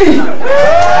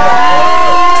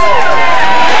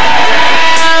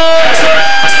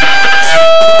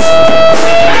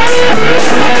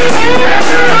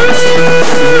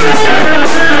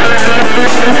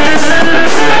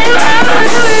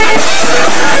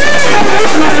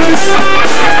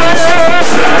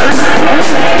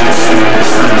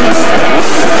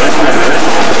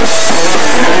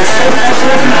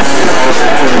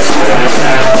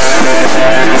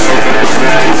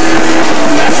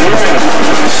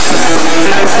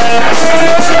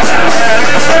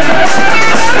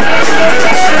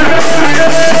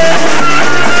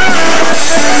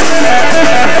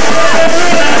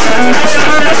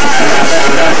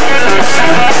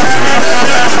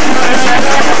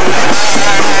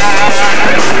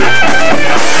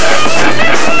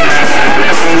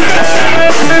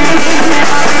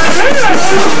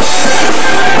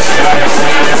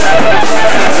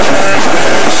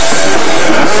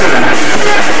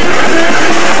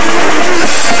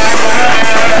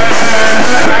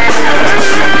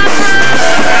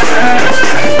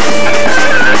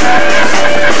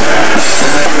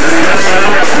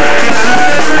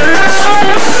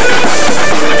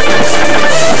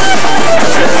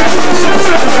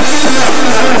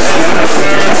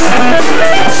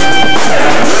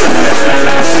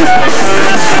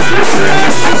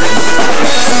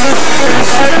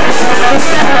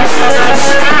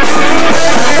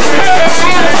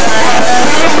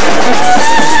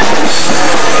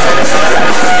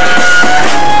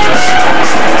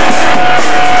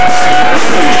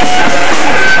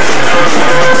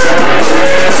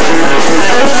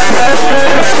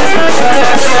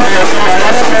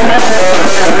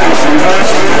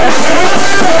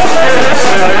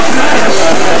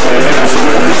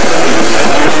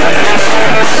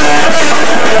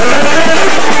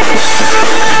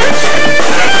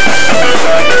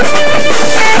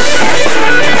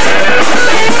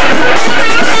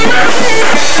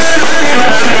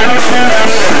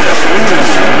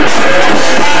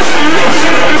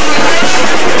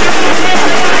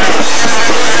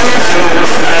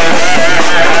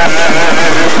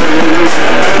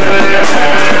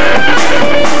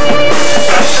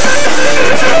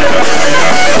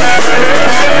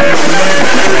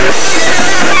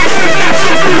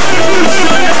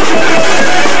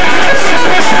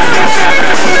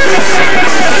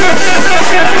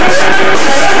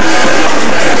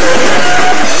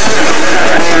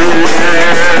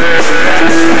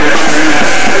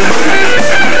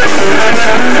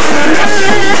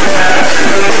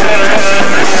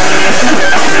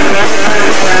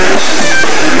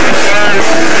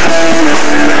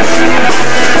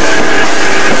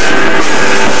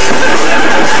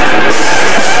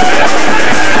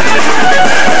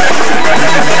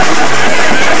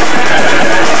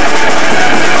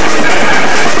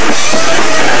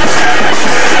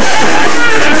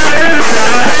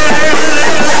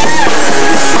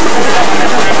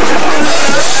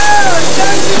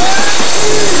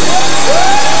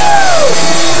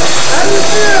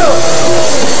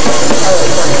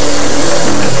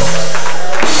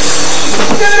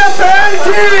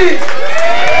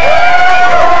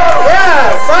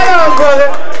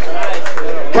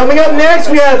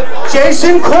 we have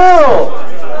Jason Coral.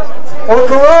 Or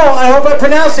Coral, I hope I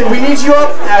pronounced it. We need you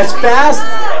up as fast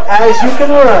as you can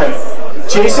run.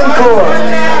 Jason Coral.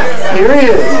 Here he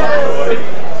is.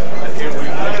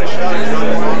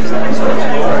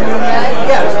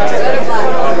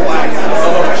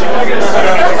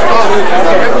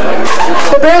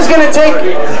 The band's going to take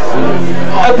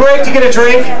a break to get a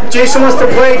drink. Jason wants to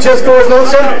play Just Go As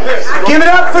Lonesome. Give it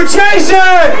up for Jason!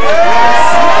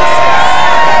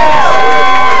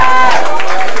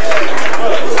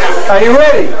 Are you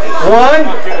ready? 1,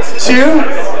 2,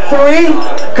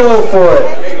 3, go for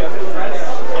it.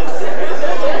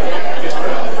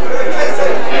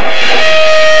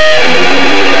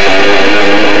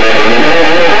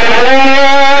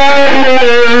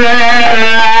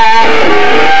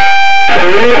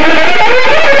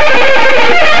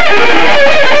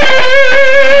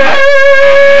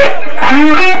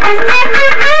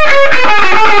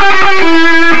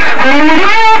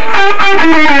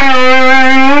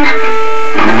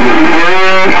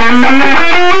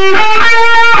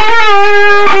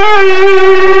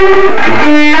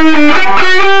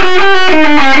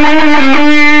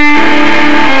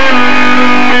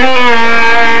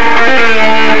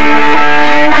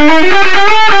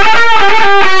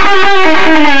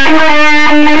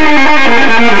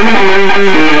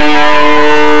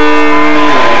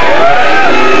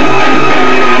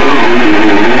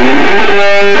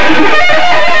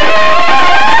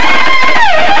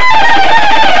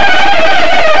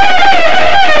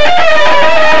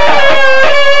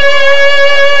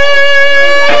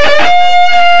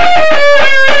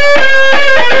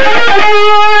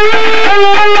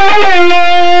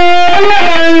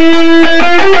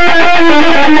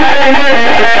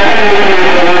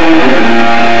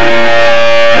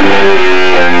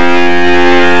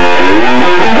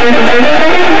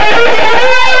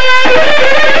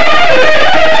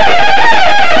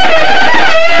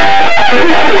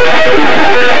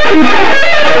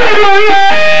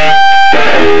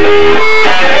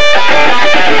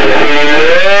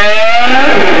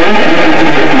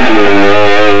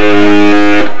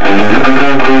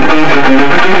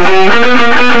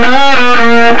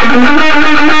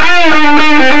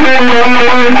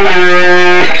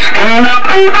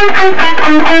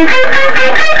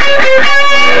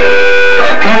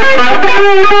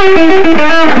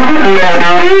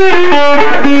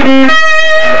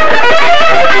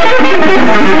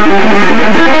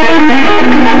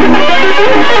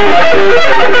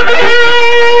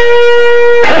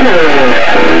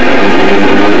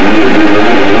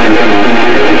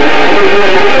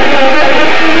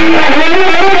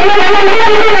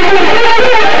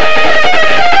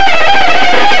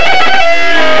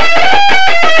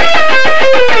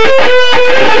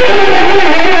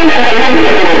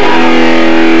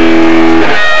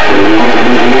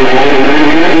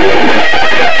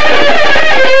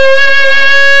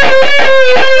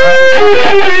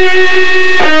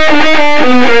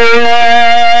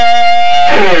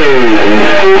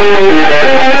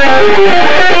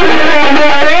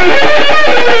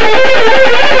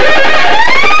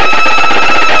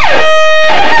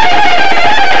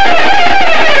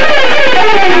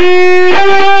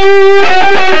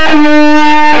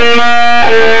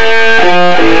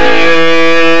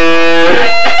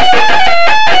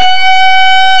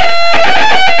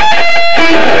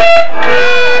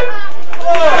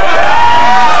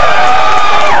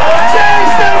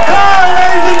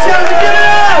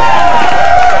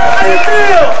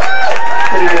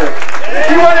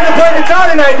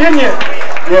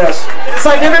 Yes. It's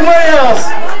like everybody else.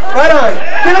 Right on.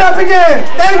 Give it up again.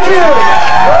 Thank you.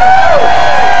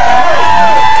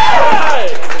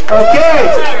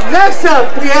 Okay. Next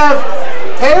up, we have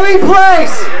Haley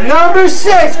Place, number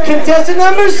 6, contestant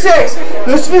number 6.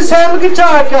 This is Hammer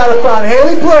Guitar God-A-Thon.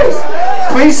 Haley Place,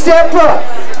 please step up.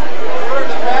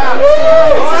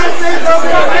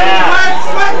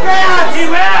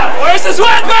 Where's the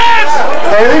sweatpants?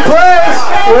 Haley Place,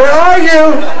 where are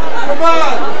you? Come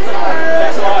on.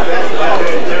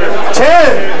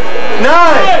 10, 9,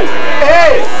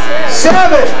 8,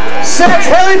 7, 6.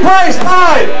 Haley Place,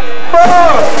 5, 4,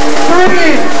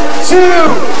 3, 2,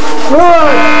 1.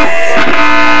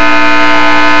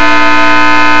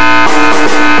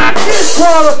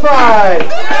 Disqualified.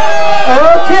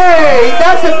 Okay,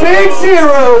 that's a big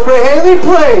 0 for Haley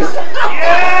Place.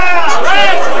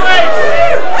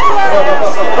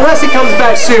 Unless he comes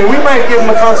back soon, we might give him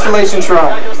a constellation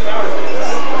try.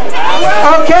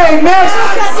 Okay, next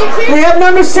we have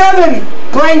number 7,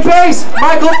 playing bass,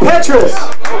 Michael Petrus.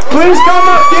 Please come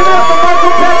up, give it up for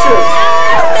Michael Petrus.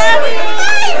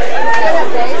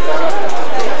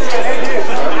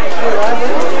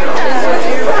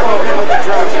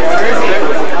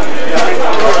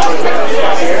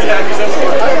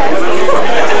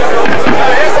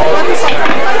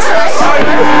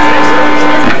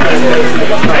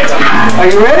 Are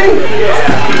you ready?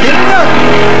 Give it up.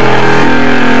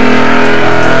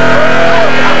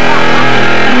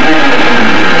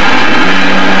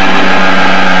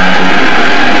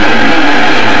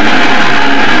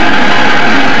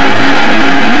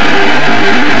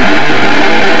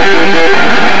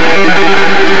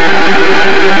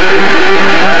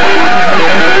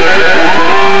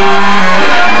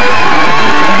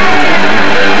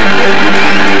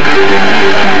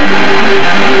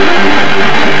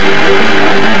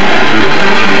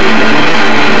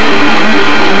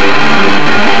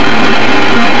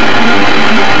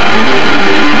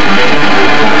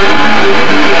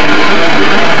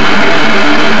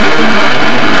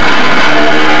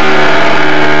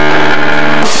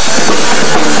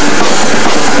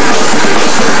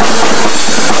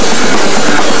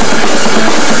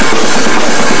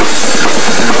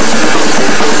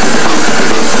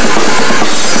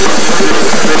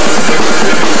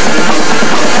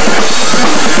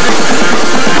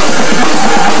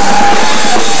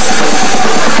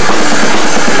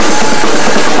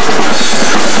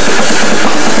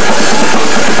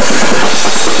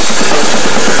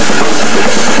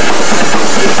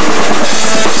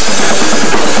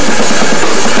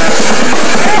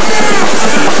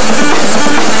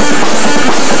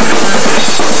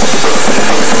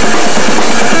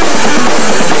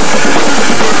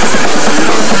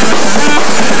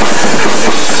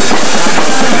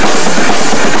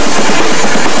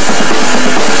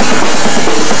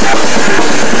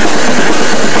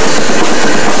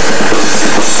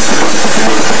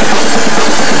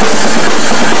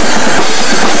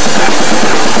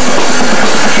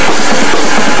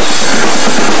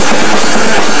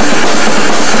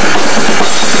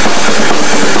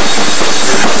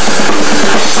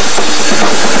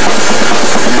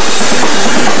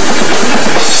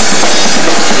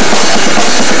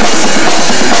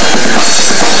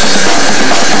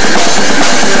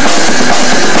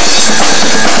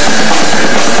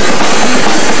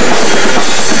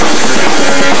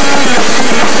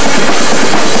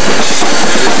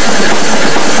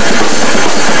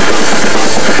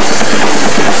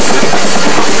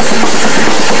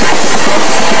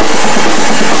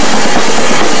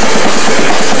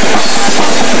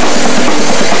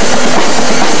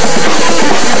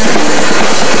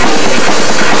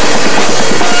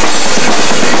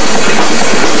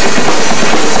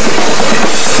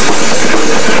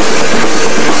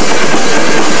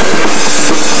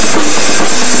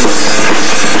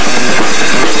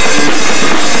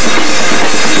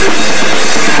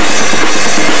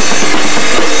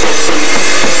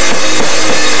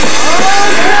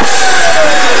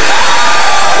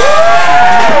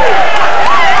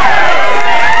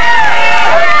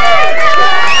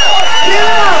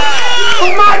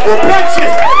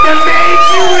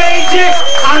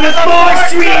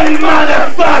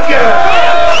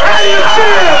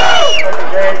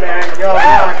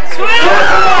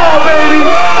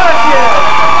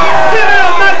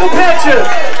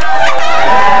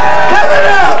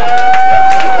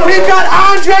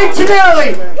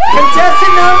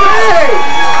 Contestant number 8.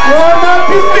 Warm up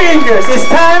your fingers. It's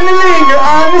time to linger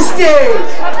on the stage.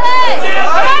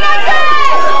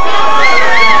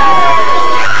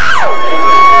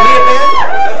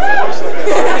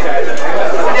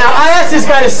 Now, I asked this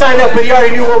guy to sign up, but he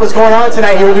already knew what was going on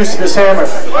tonight. He released this hammer.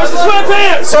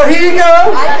 So here you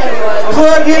go.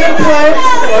 Plug in and play.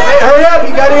 Hey, hurry up.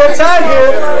 You got to have time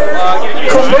here.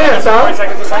 Cool bands, huh?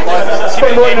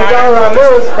 Spend more than $1 on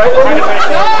those, right?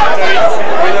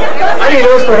 I need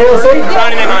those for Hail Satan.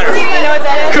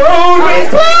 Code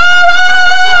with power!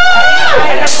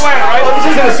 This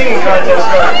isn't a singing contest,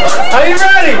 bro. Are you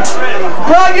ready?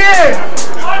 Plug in!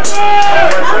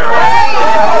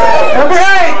 Number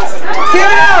 8! Give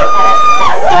it up!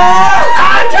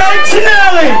 Andre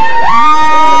Chinelli!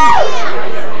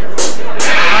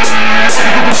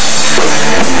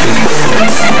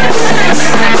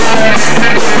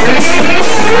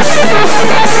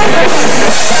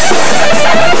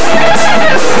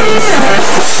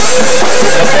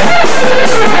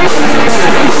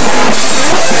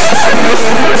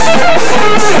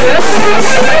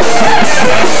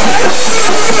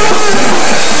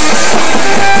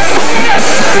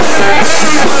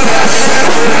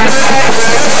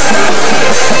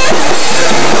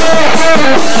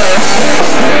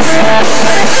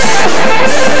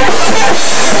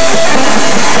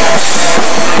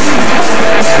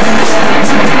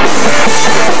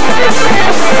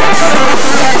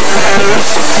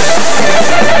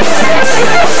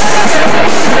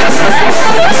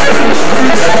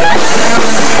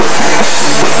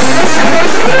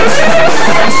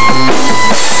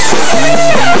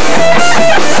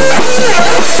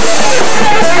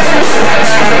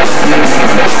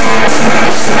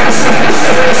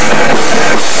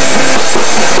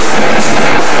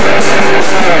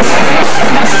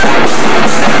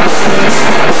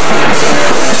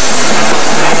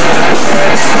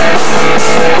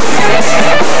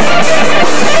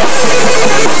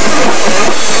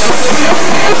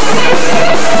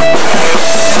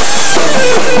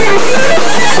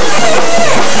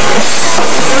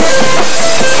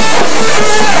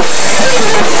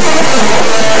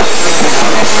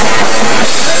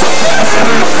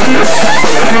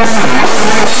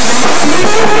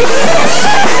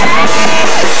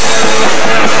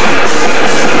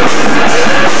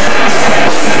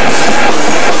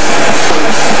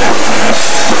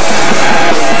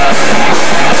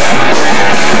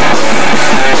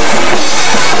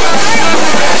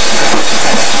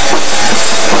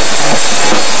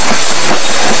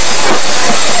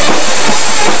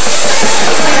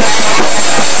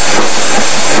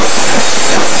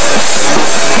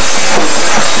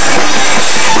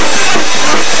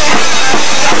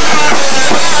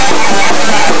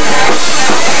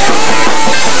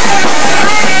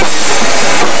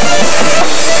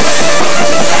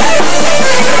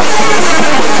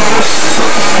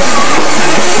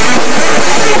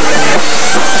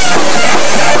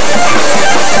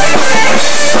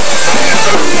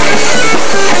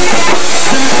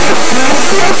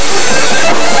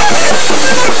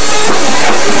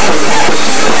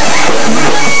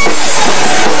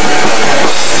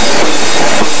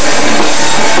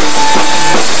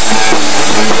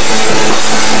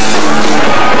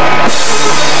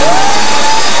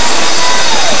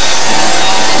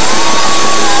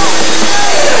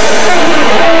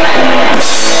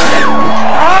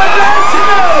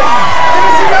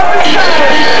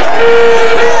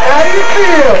 do you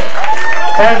feel?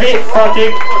 Heavy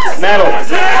fucking metal. Metal!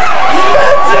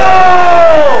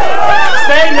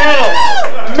 Stay metal.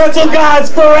 Metal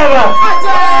gods forever.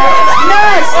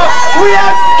 Next, we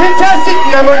have contestant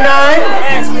number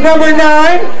 9. Number 9,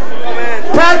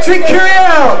 Patrick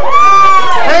Curiel,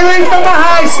 hailing from the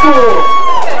high school.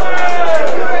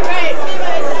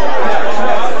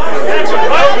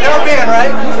 No man,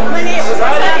 right?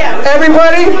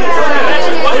 Everybody?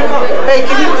 Hey,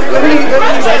 can you, let me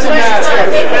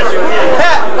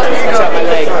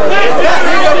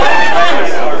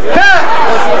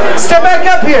Pat, step back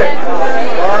up here.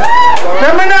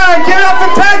 Number 9, get up for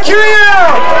Pat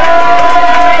Curiel,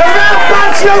 the Ralph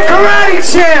Macchio karate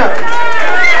champ.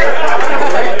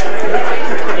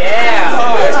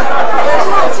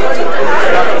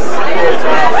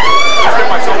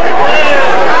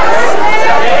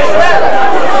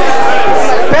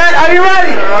 Pat, are you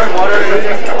ready?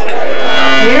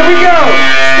 Here we go.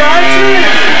 Start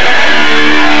to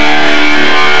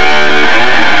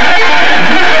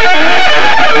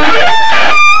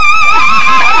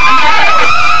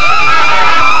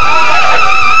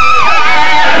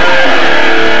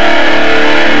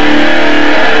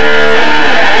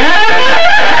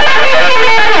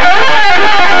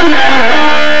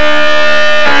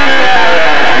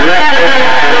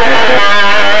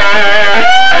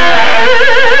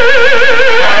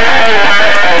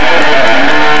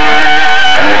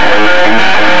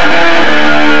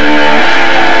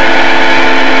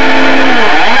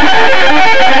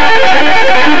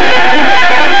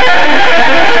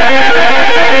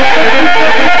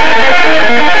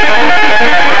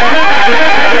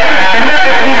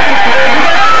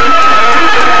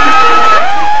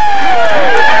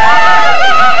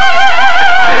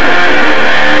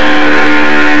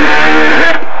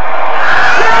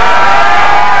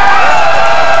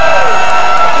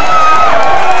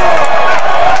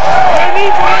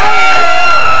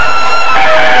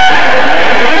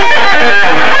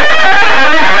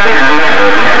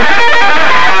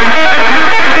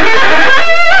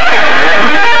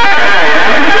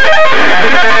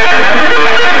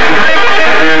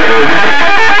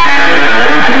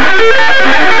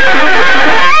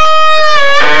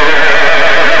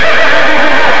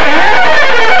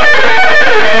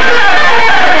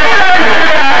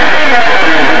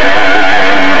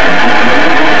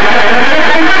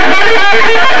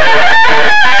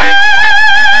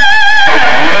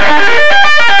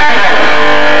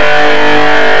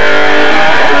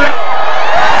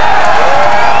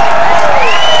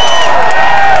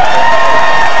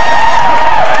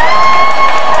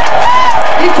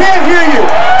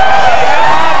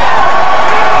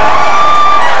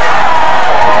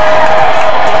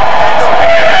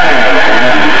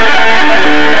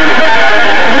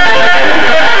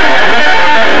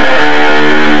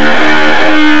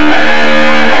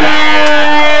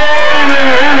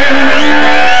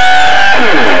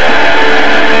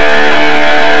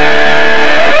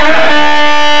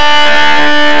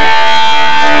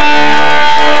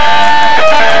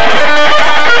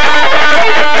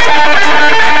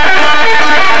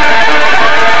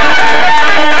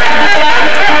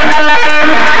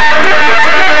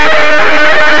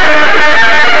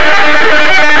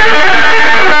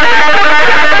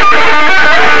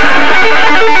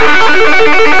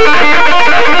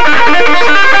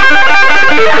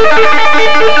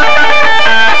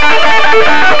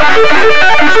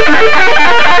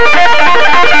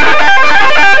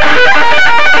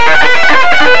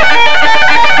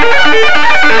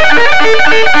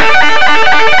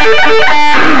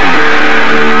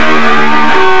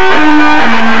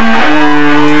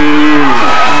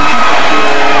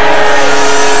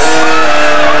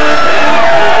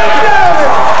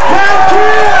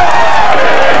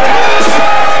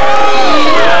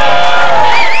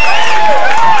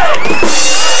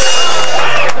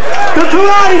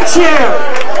chair.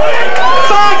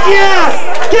 Fuck yeah!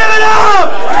 Give it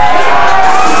up!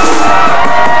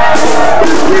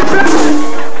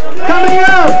 Coming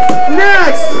up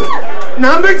next,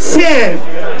 number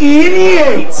 10, Ian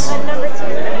Yates.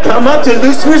 Come up to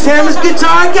Lucifer's Hammer's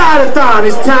Guitar God-A-Thon.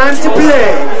 It's time to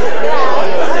play.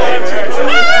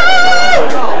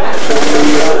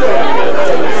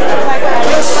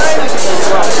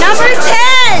 Number 10!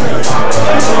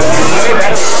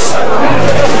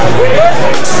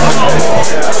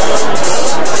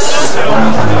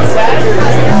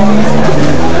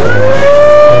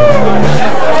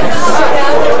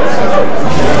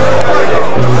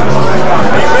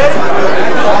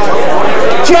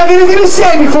 Do you have anything to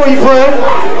say before you play?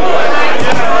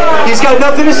 He's got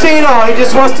nothing to say at all. He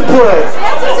just wants to play. He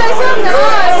has to say something to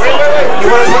us. You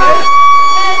want to play?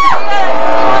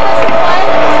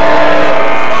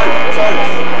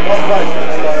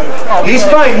 He's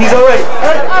fine. He's all right.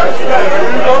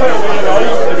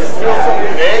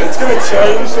 It's gonna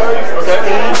change. Okay.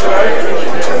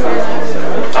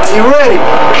 You ready?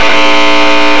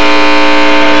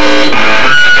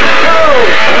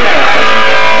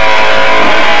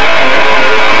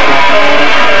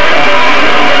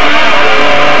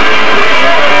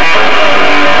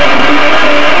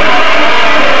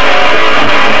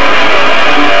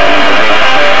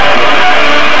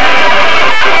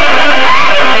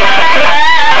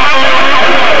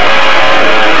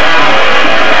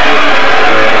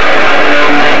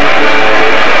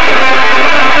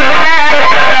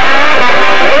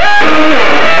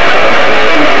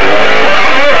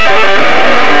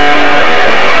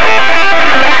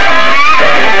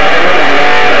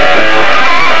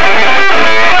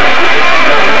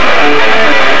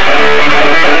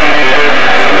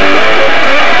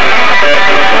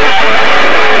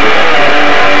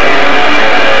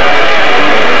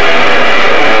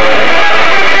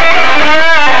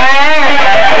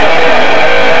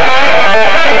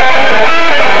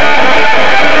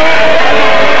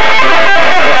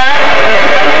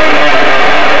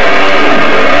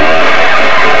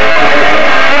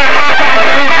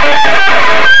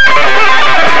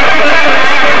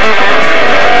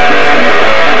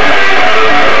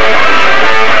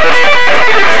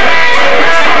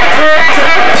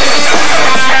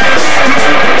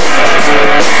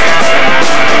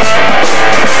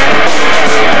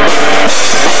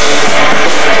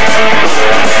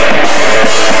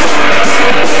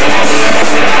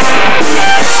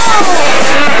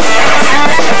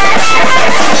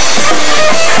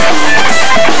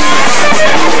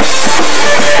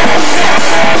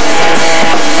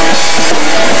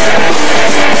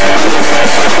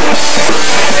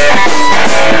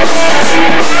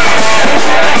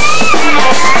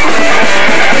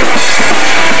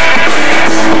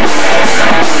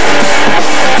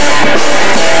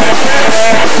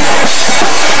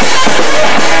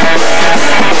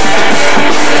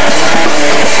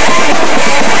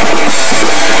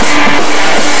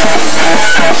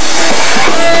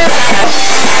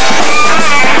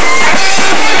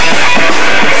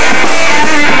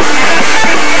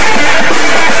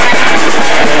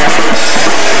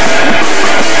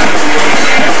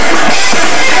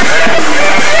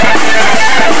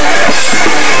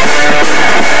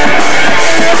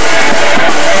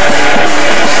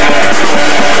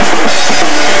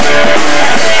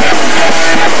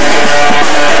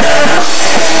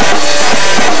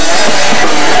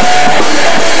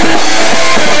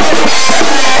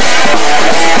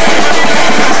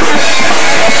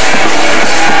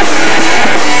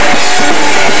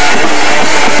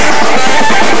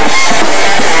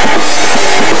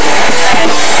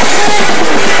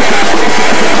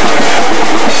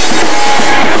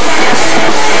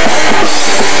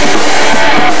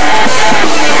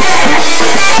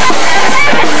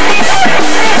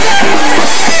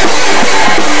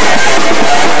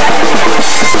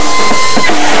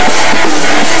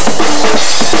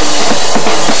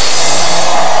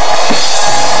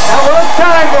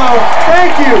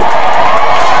 Thank you.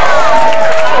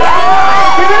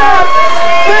 Give it up.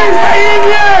 Please, Ian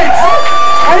Yates.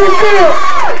 How do you feel?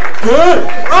 Good.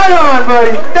 Right on,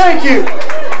 buddy. Thank you.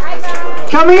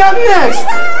 Coming up next,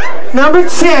 number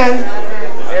 10,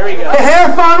 the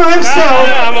hair farmer himself.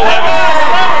 I'm 11.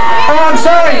 Oh, I'm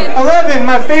sorry. 11,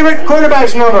 my favorite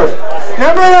quarterback's number.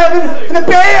 Number 11 in the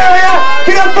Bay Area.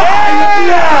 Get up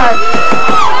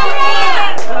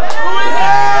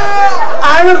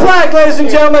Ira Black, ladies and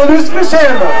gentlemen, Lucifer's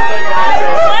Hammer.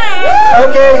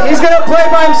 Okay, he's gonna play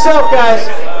by himself, guys.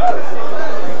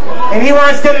 And he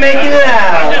wants to make it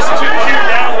out.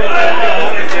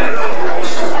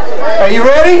 Are you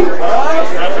ready?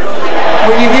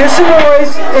 When you hear some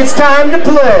noise, it's time to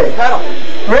play.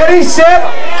 Ready, set,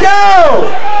 go!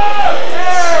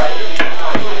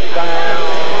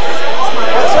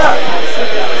 What's up?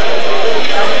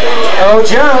 Oh,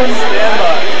 John.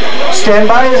 Stand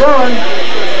by is on.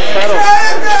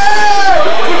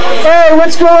 Hey,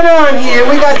 what's going on here?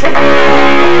 We got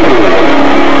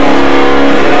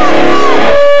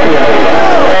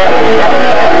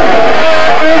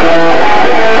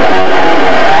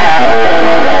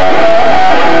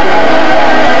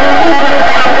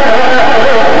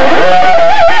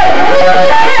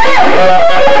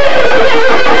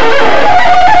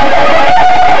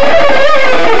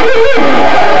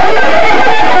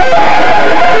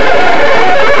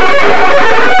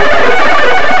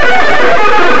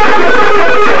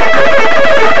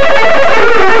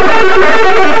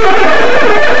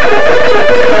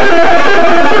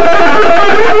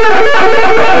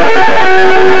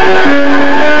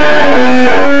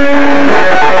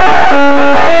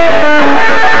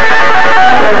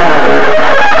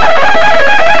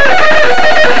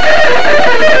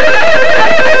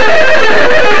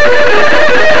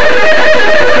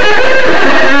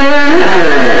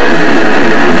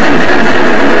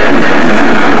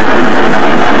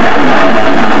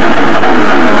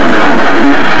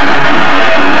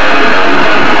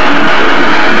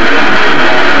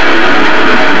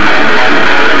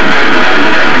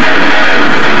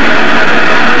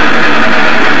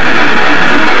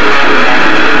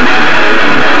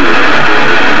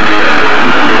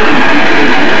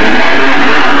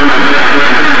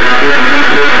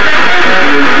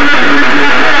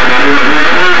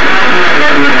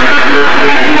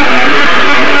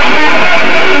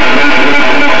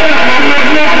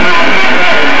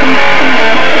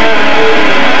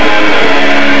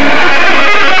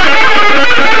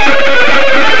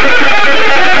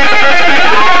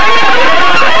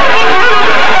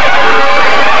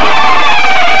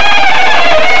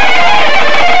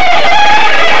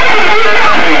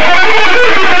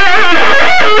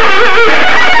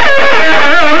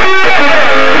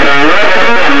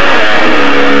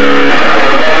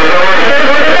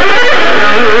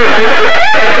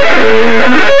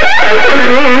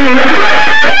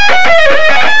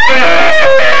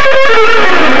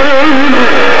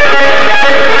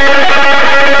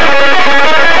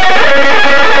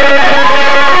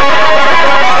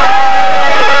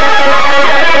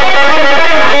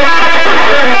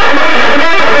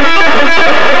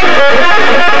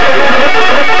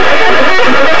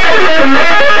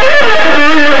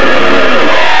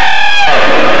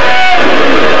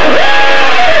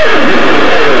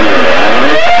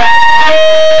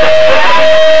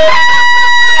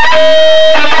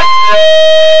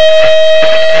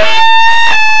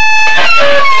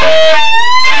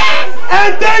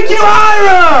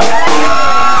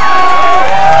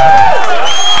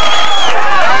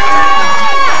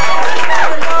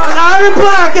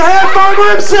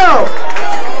drummer himself.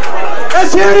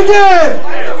 Let's hear it again.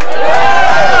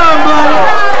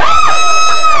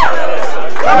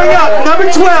 Coming up,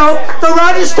 number 12, the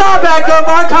Roger Staubach of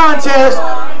our contest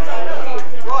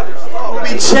will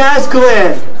be Chaz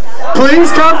Glenn.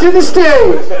 Please come to the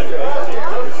stage.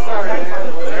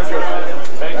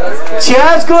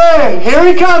 Chaz Glenn, here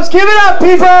he comes. Give it up,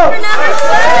 people.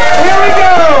 Here we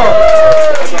go.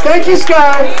 Thank you,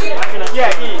 Sky.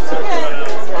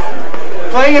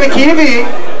 Playing in a key of E.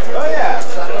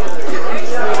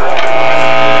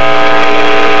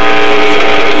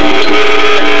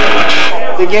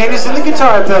 The game is in the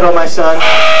guitar pedal, my son.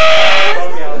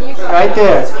 Right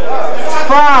there.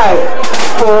 5,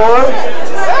 4,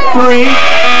 3,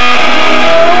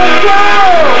 go!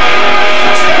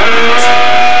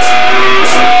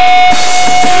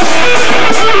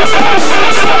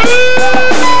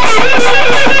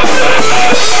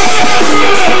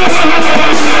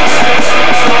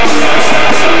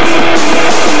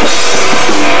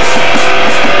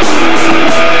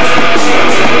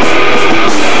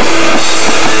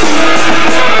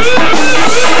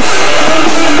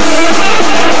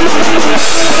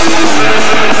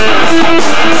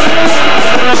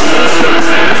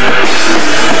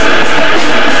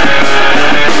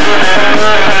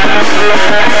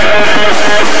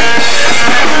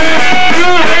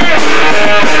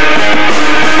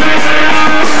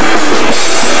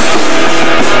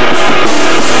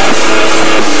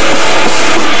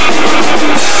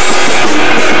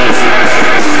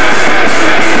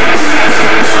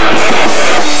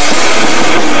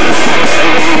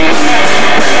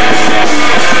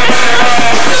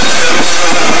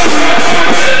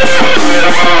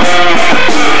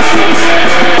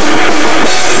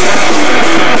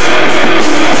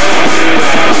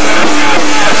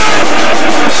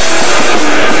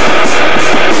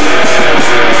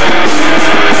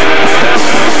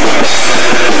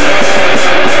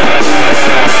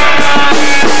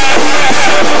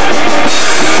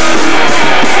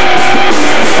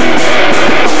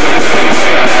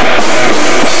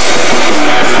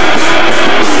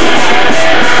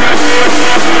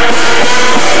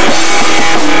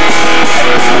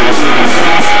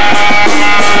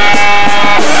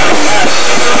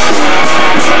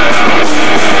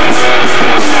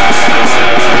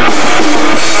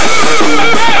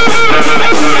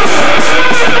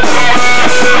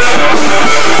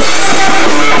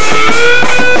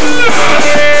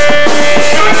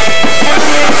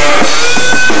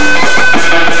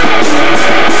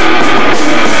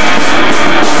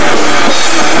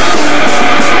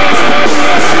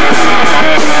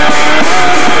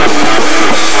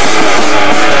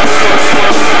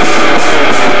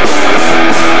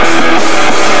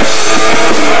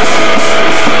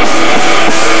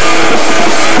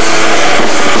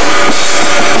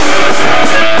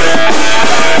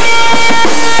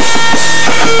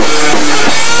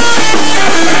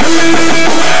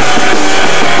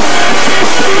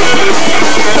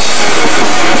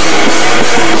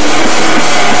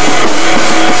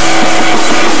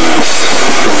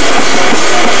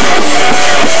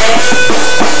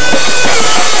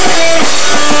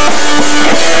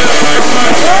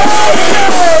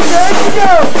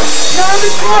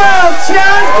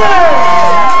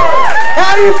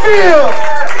 How do you feel?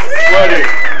 Sweaty.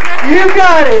 You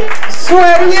got it.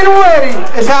 Sweaty and wetty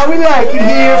is how we like it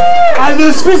here on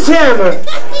Lucifer's Hammer.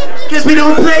 Because we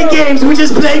don't play games, we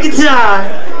just play guitar.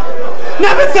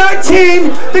 Number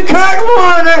 13, the Kurt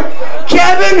Warner,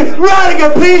 Kevin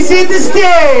Rodiger, please hit the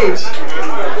stage.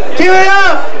 Give it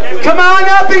up. Come on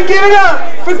up and give it up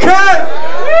for Kurt.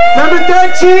 Number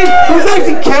 13, who's next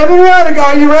to Kevin Rodiger?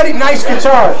 Are you ready? Nice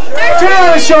guitar. Turn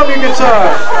around and show me your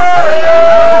guitar.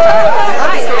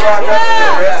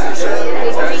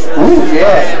 Ooh,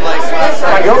 yeah.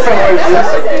 My girlfriend hates this.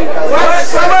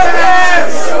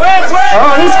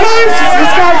 Oh, this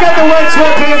guy's got the wet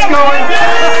sweatpants going.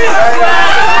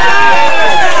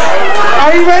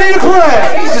 Are you ready to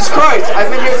play? Jesus Christ, I've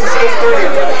been here since 8:30.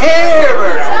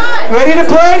 Hammer. Ready to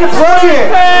play? To plug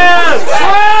in.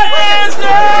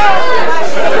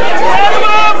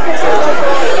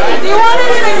 Do you want it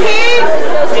in a key?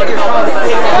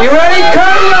 You ready?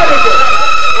 Kurt Rodiger.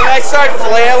 When I start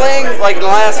flailing, like in the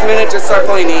last minute, just start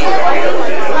playing E.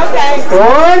 Okay.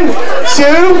 1,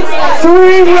 2,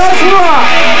 3, let's rock.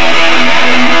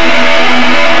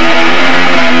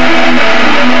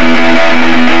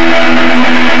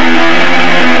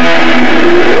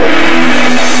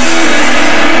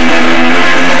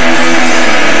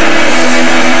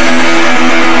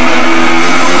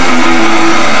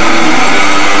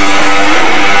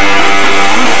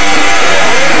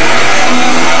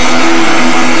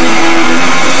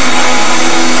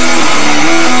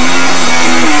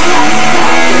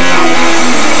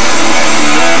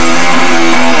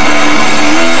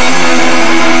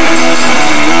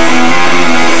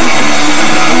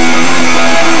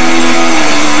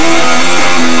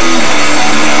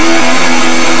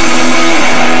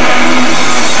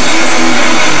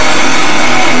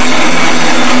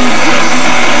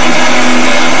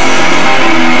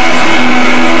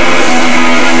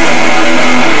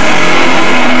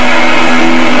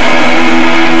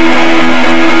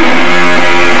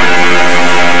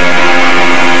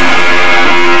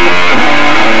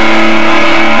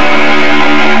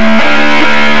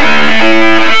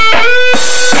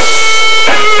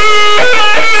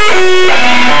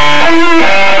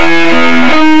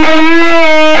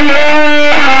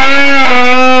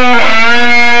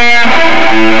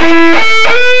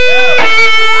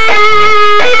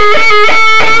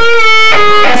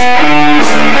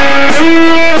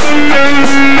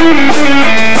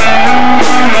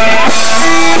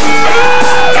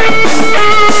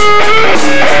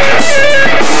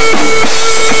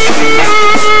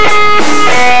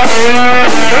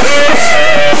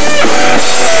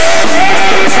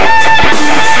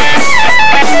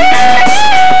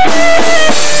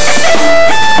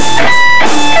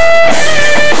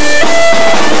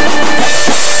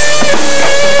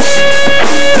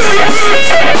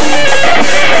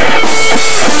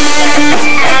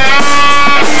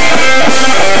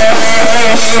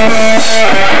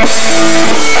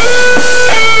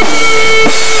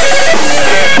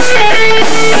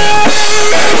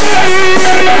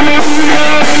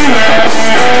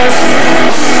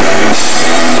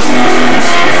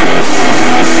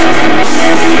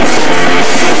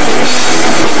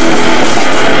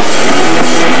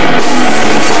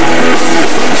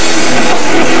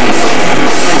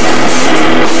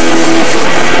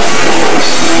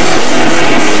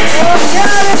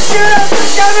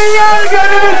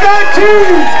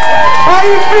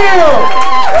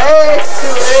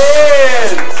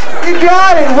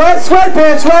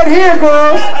 Sweatpants right here,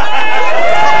 girls.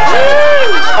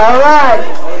 All right.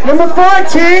 Number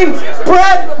 14,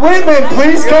 Brett Whitman.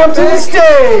 Please come to the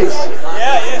stage.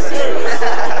 Yeah, yes, sir.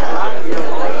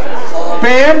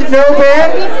 Band? No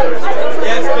band?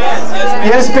 Yes, band.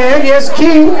 Yes, band. Yes,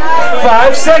 key.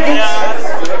 5 seconds.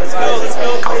 Let's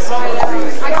go. Play something.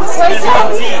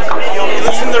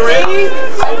 Listen to the radio.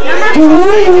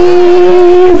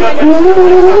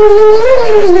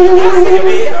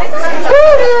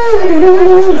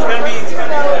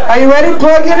 Are you ready?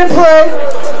 Plug in and play.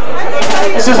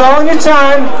 This is all in your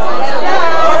time.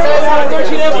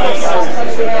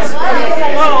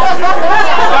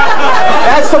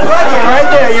 That's the plug-in right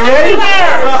there. You ready?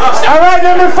 All right,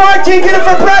 number 14, get it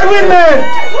for Brett Whitman.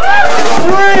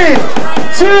 3,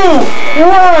 2,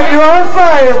 1. You're on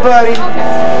fire, buddy.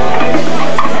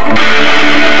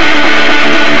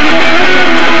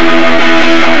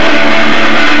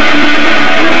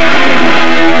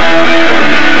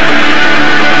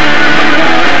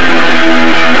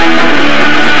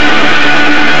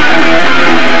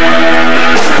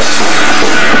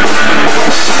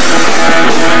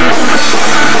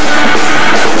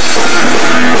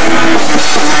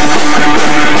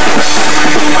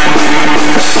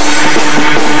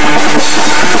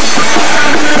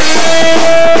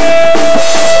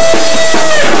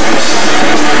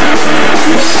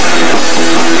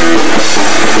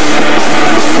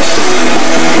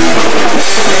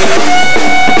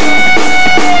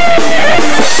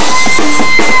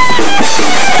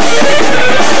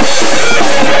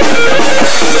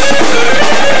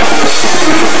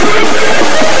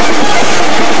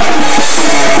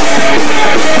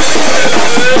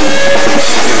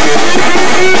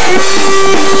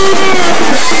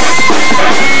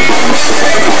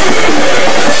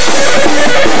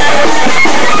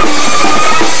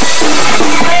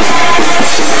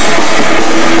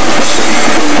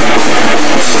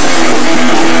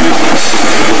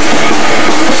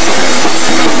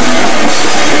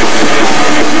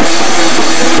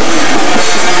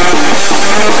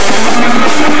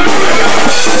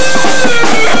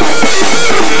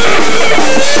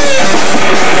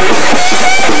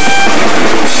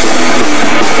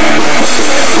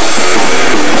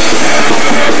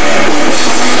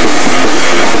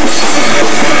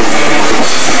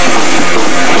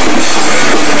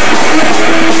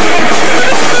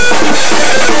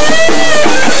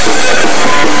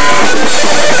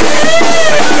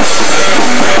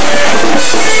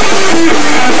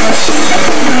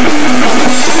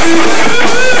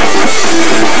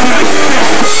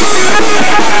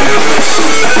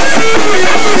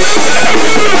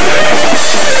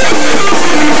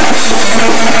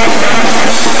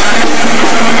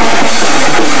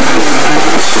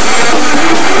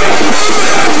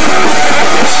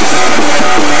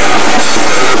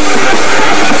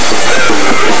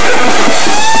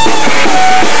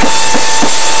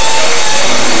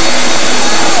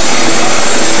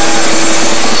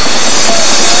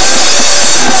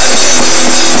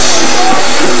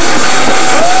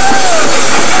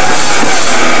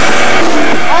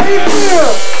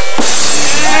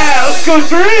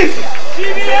 Drink!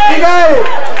 You got it!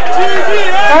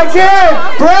 Again,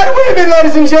 Brett Whitman,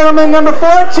 ladies and gentlemen, number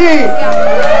 14.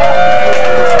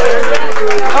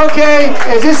 Okay,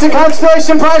 is this a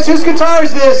consolation prize? Whose guitar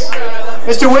is this?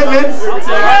 Mr. Whitman?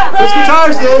 Whose guitar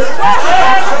is this?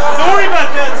 Don't worry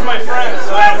about that, it's my friend.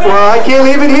 Well, I can't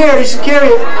leave it here. You should carry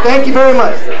it. Thank you very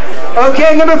much.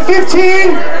 Okay, number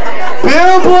 15,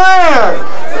 Bill Blair.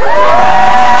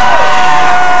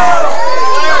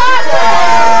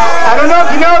 I don't know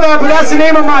if you know that, but that's the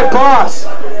name of my boss.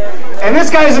 And this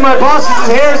guy isn't my boss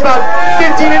because his hair is about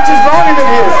 15 inches longer than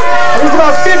his. And he's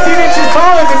about 15 inches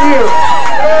taller than you.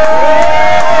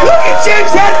 Look at James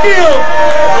Hetfield!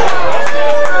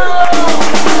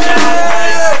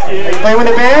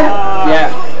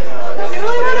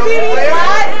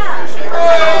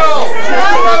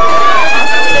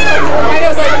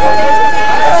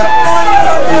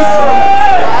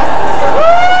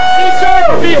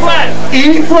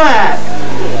 E flat.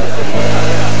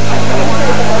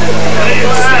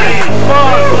 Come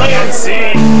on, play it, C.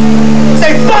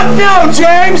 Say fuck no,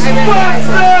 James! Fuck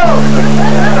no!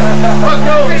 Fuck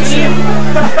no, team.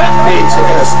 Hey,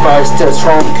 taking a spice test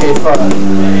from K5.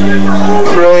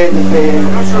 Great, man.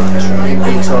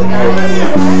 It's okay.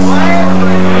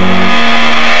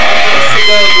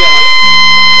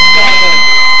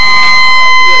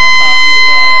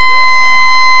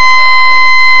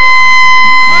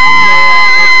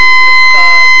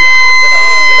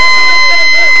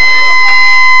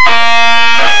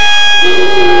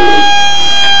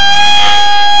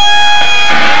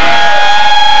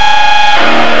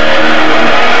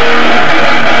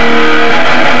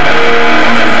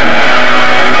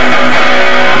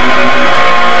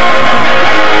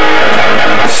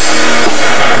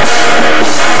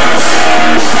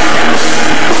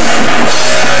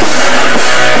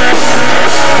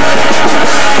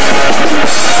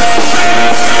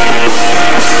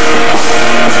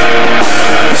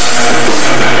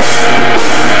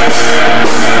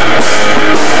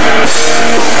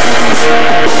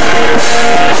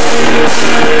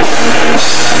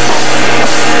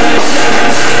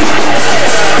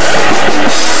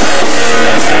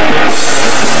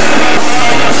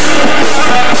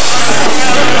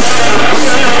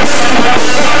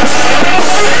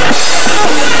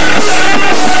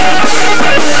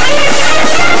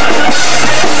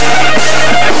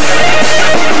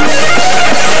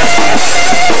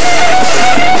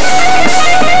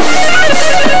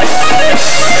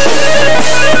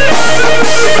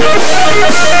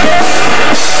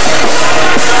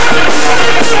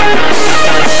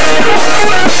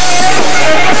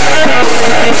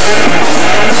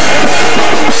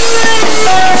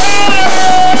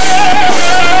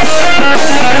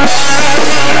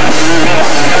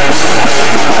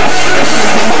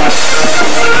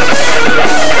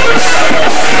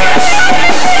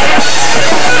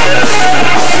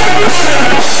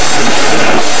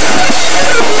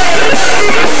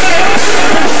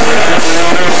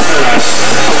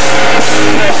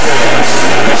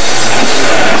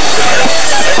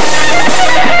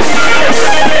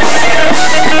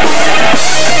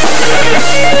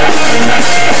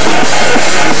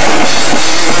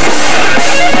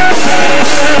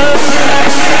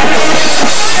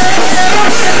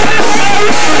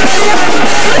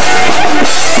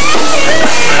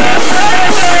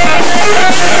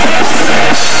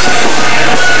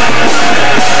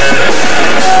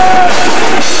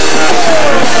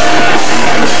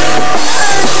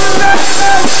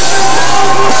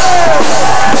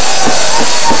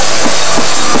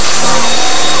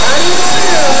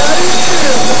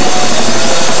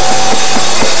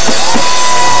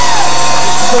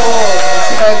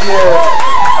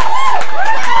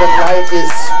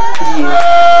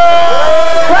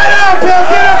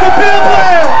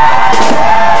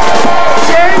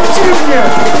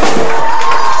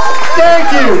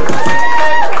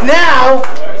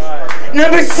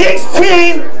 Number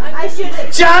 16,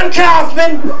 John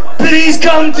Kaufman, please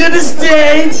come to the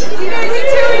stage.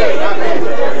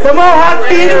 The Mohawk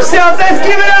Fiend himself, let's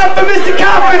give it up for Mr.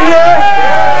 Kaufman here.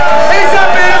 He's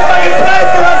up in a fucking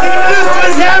place and I'm taking loose to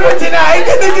his hammer tonight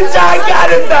in the guitar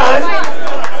God-A-Thon.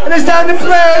 And it's time to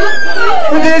play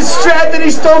with his strat that he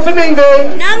stole from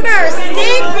England. Number 16.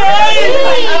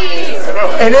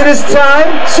 And it is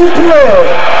time to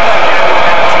play.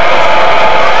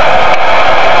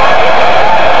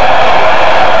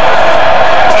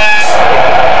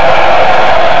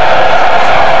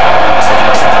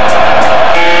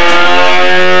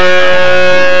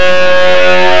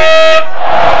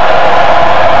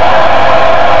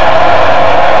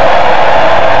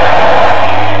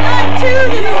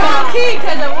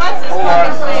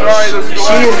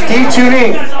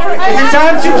 Detuning. Is it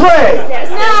time to play?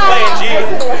 No.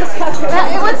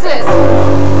 What's this?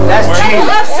 That's G.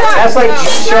 That's like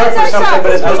sharp or something,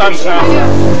 but it's supposed to be G.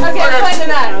 Okay, play the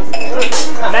Mac.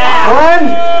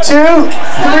 1, 2,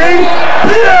 3,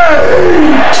 play!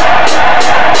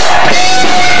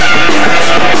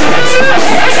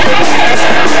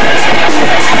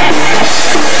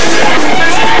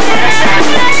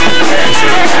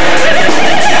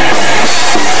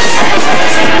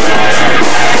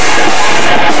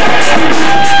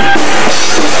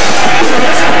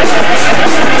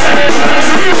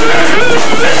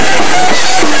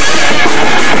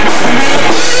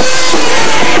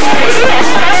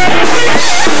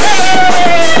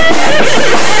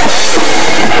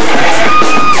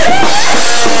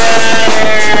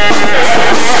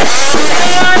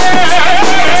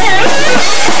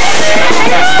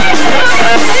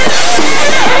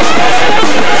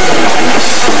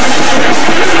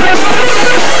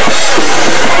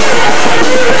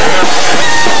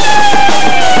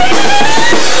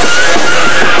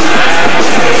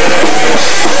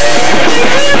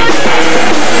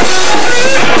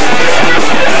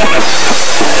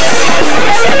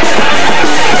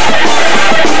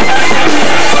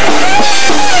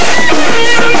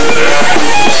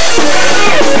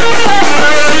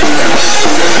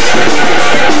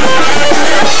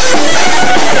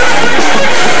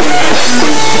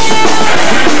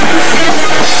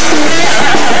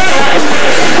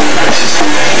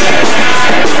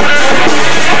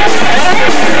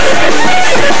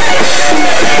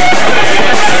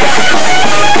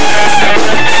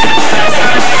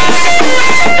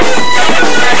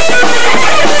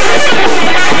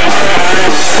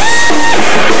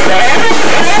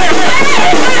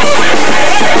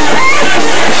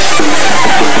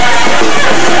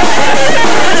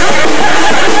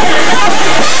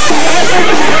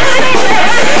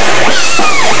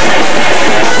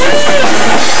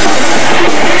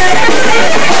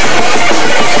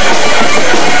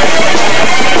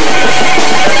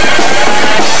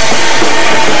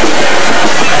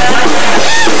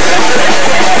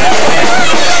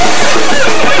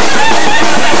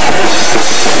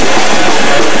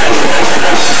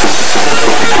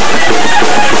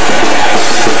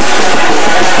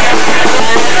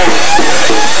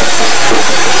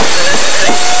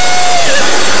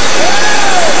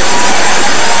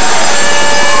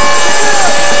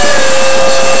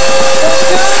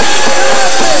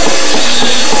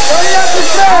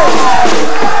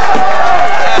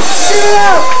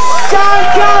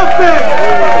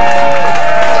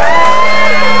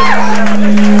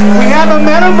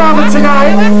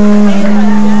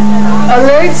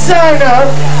 great sign up.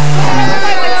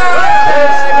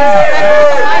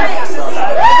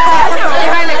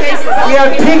 We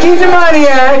have Pinky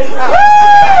Demoniac.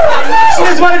 She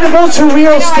just wanted to vote to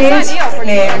real Steen's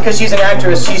name because she's an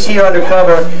actress. She's here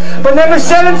undercover. But number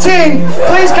 17,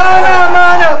 please call her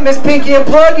on up, Miss Pinky, and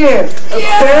plug in.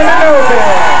 Stand and open.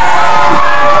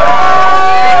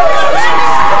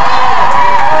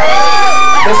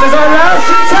 This is our last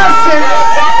contestant.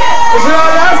 This is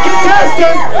our last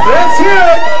contestant. Let's hear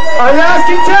it. Our last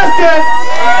contestant.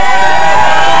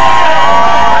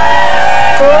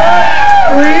 4,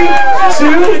 3,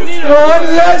 2,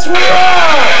 1, let's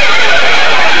rock!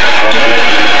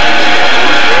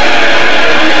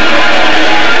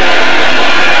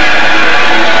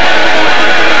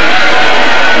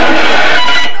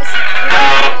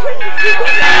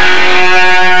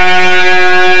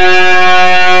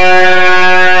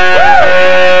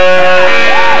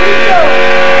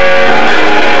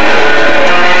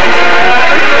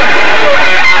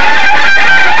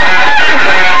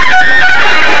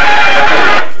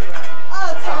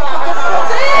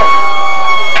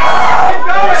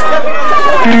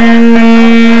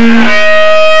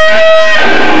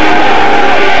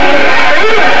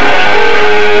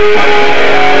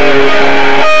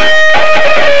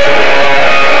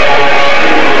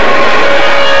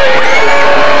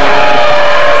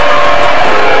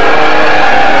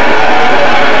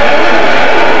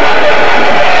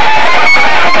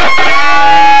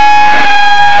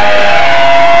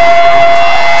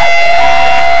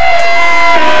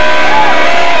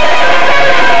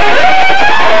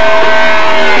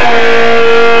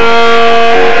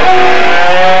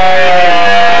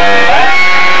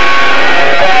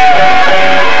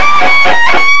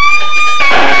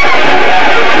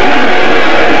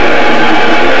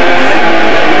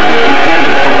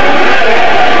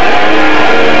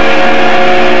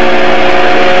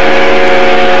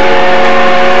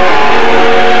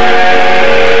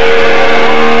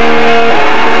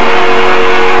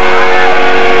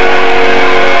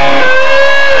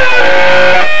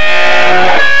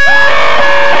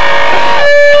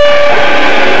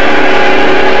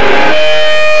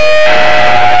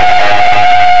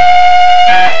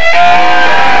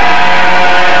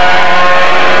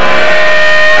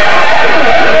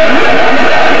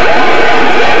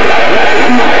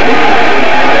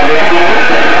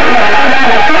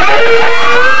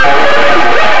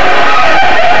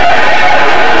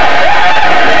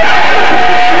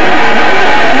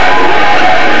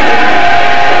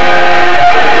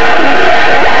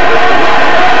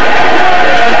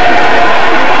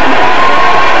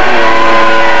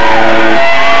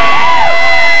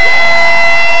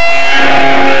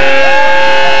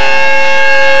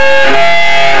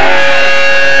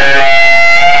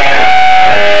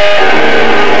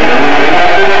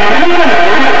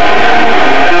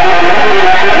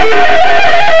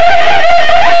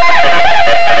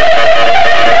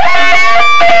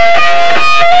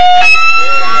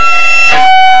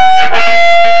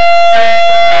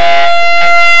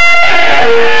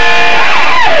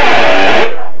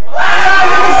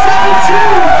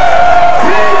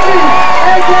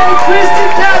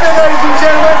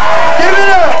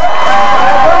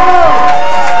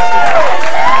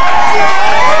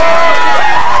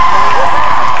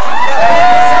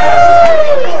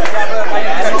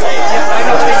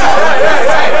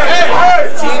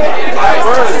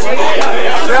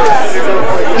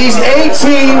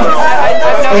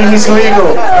 He's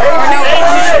legal.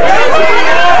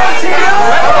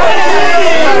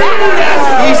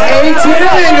 He's 18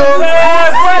 illegal.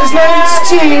 His name's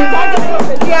Gene.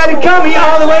 He had to come here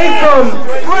all the way from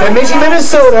Bemidji,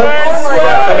 Minnesota.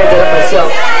 I made that up myself.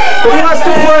 But he wants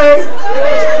to play.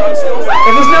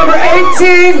 If he's number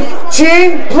 18,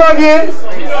 Gene, plug in.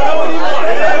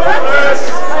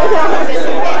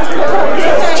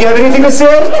 Do you have anything to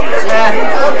say?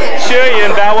 Sure, you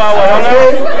and Bow Wow well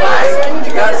known.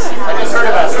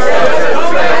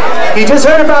 He just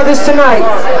heard about this tonight,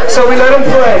 so we let him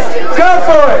play. Go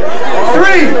for it.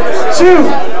 3, 2,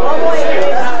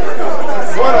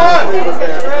 1.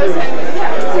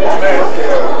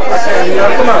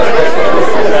 Come on.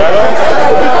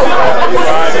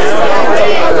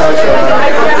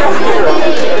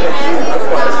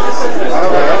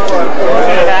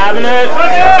 Having it.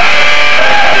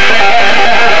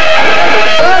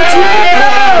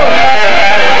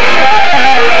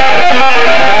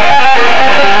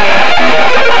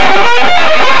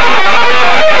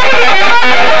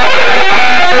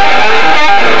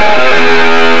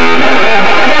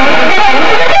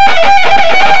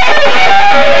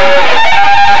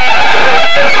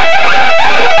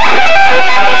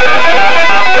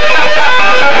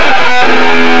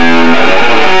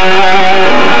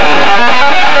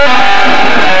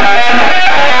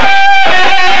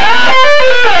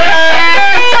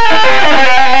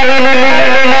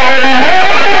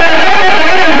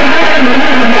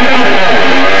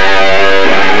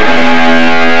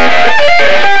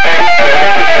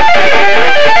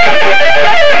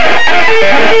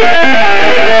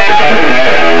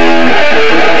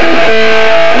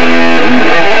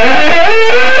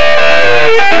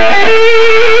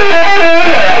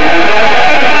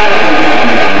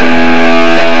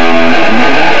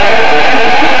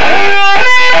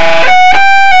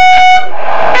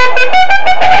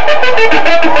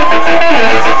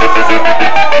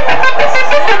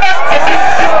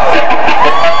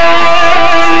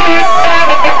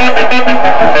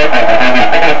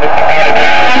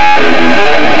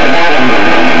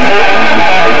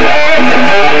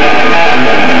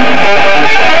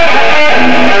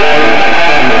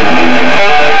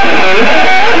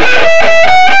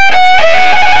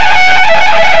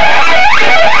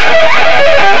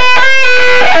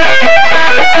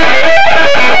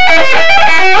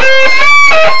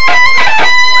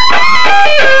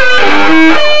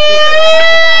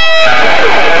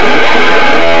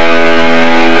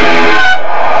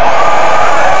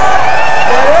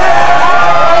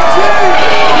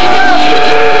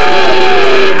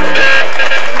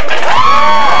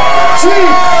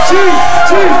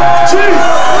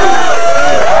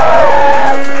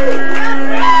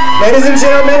 Ladies and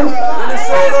gentlemen,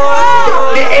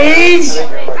 the age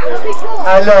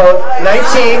I love,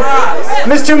 19,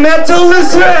 Mr. Metal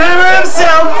Lucifer Hammer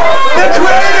himself, the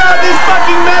creator of this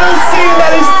fucking metal scene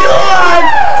that is still alive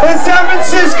in San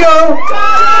Francisco.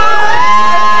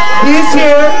 He is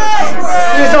here.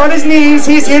 He is on his knees.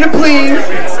 He's here to plead.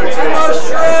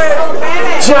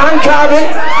 John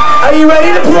Cobbett, are you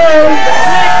ready to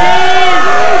play?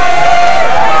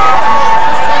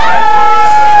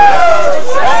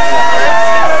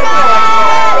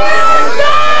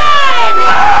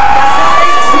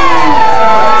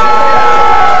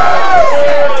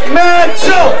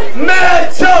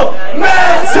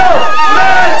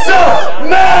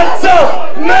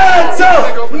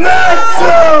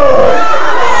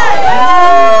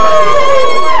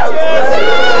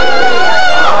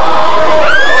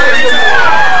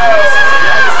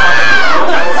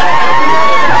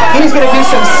 He's gonna do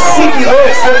some sicky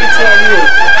lyrics, let me tell you.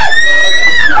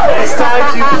 It's time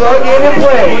to plug in and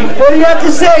play. What do you have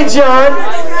to say, John?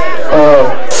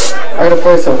 I gotta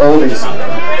play some oldies.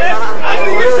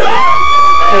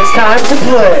 It's time to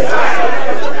play.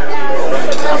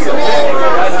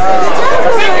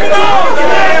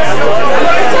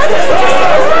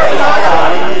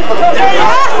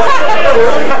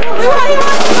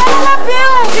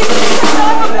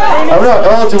 I'm not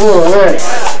eligible to win.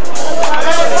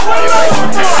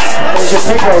 There's your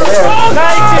pick right there.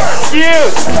 Nice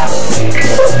excuse!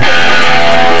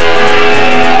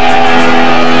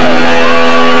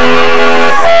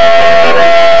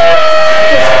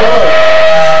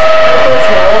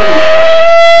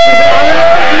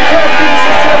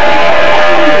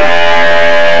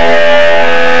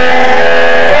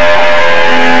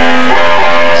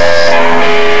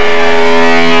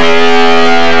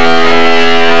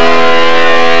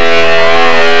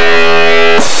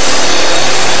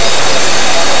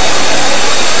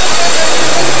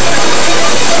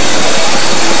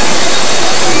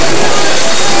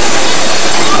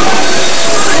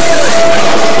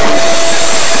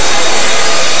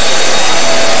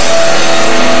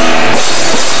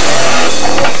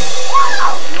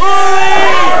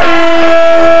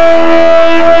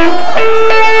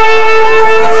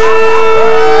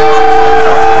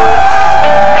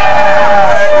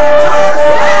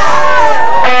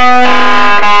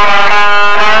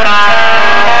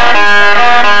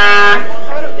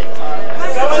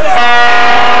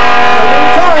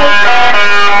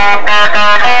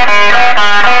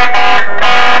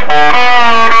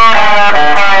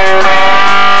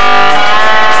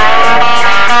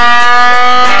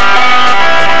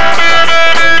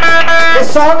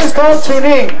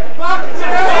 Tuning.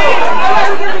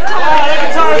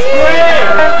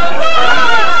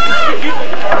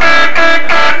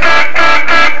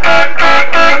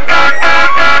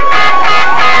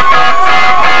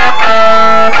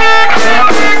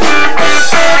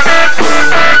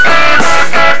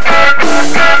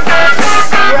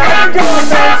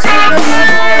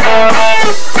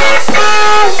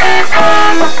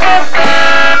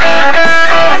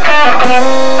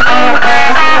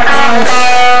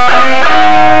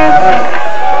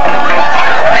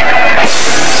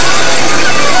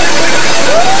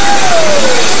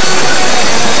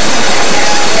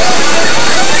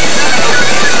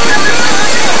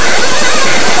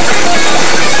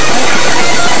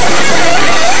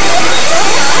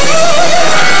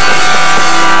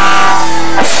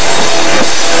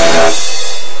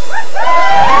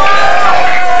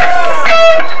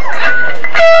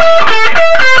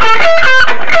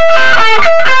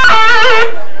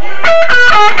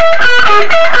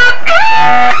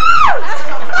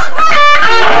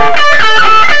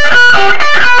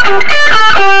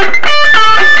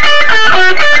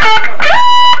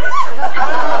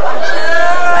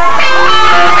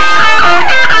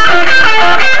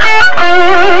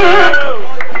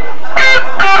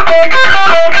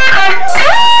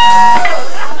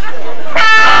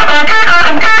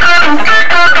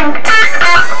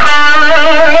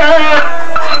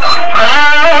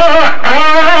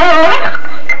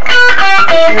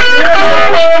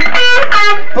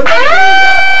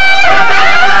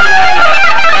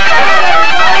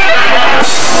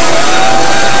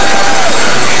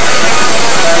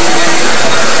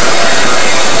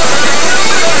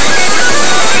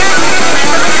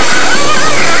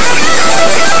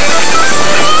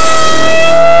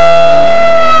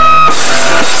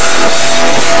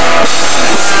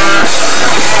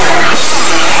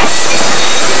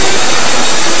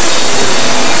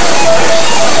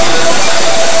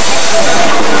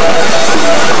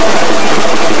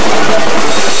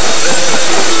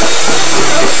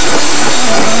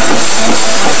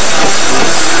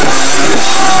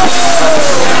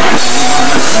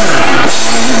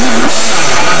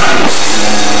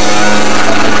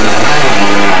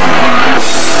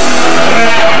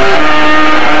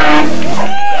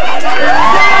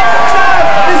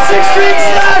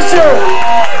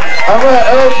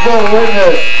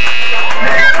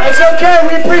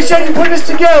 keeping us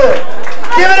together.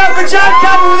 Give it up for John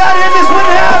Cobbett. Without him, this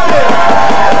wouldn't happen.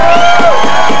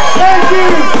 Thank you.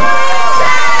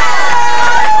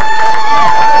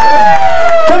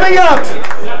 Coming up,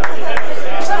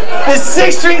 the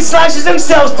 6-string slashers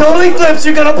themselves, Totally Flips,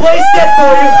 are gonna play set for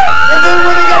you, and then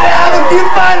we're gonna have a few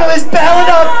finalists ballot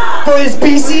up for this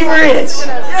BC Rich.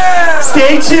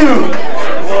 Stay tuned.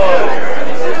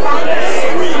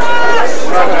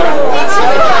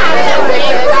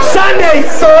 Sunday,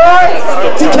 Thor,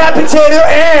 Decapitator,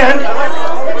 and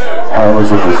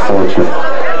Hours of Misfortune.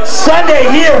 Sunday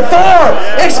here,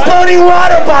 Thor, exploding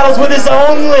water bottles with his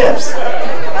own lips.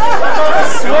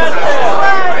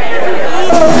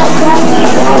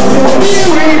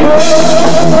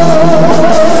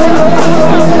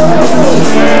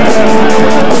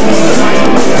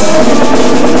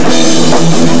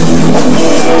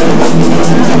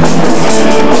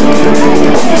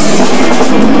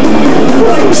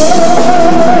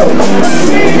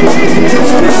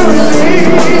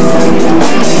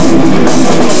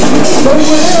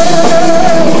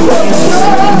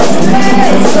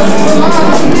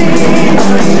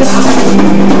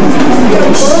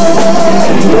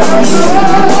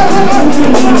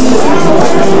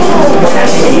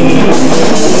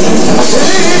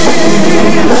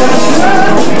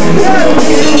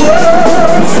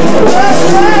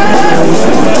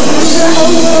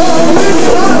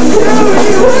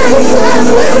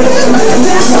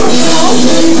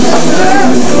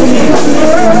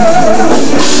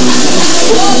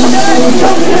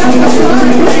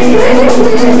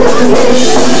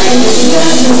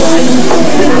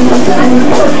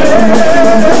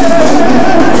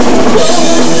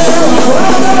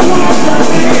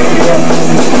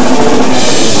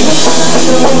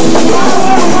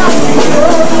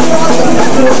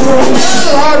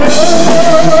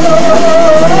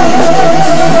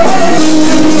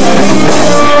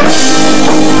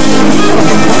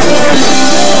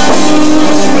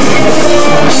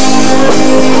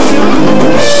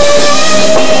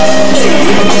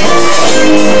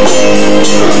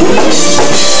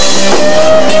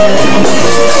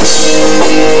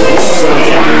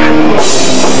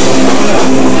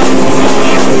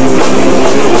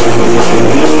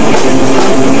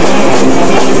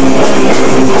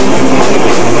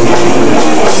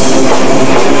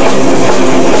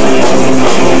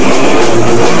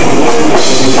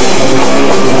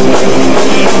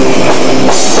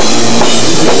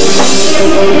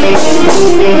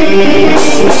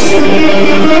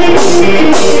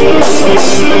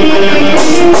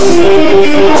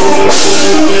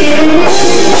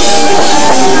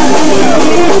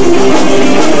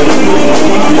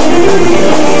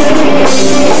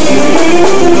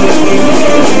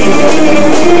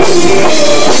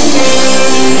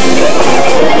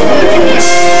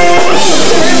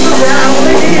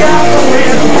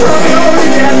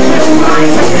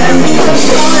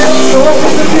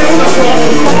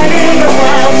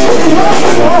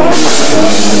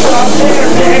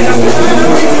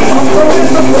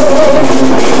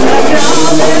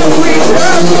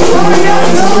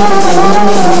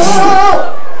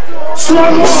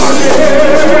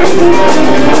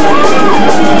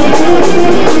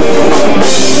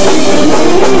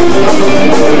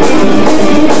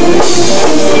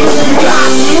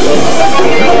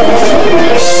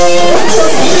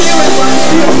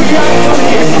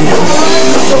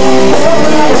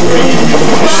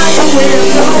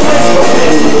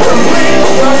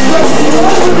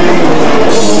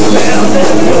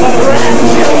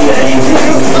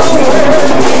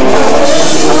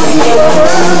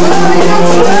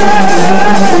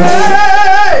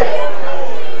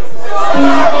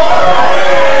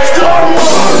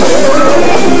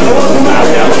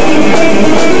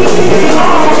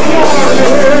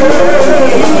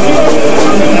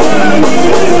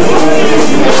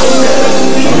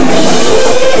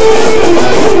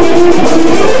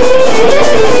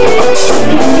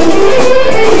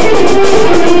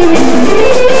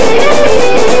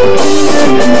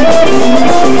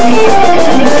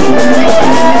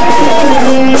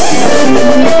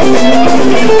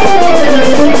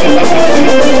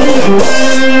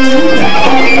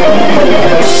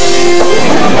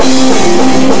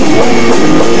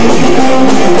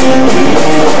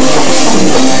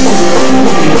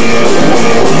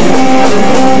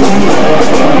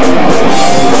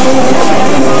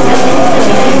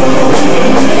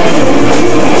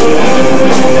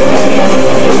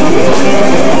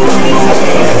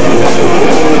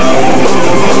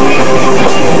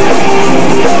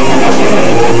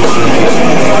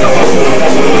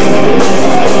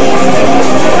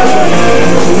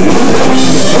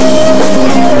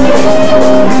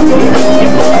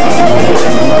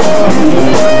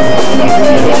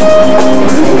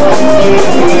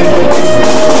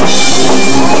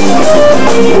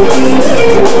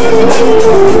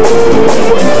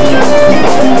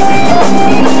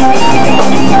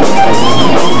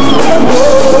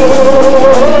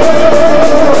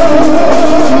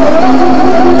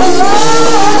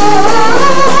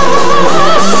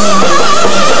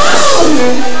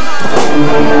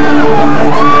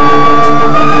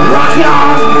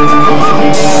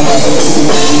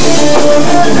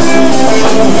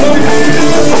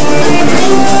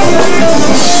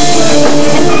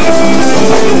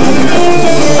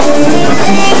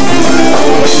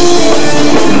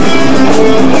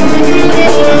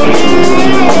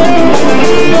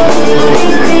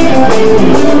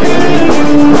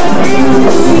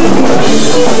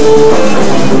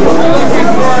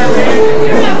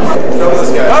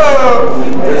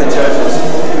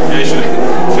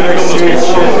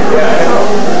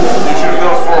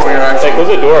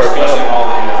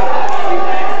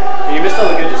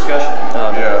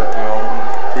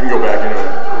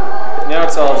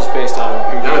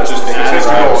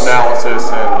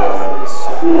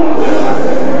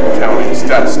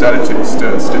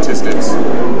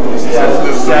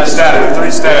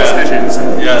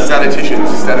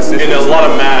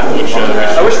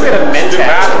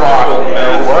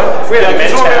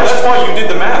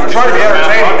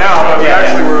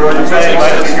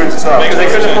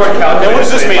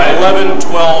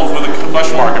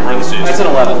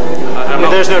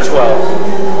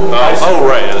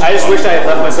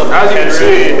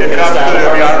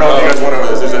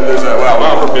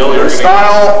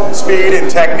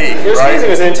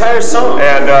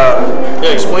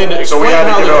 So we had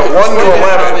to give a 1 to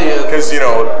 11 because, you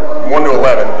know, 1 to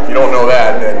 11. If you don't know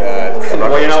that, then I'm not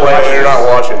going to explain it. You're not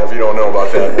watching if you don't know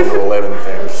about that 1 to 11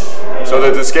 thing. So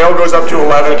the scale goes up to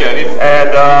 11,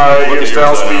 and you use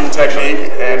style, speed, and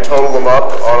technique, and total them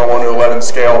up on a 1 to 11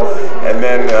 scale, and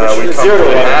then we come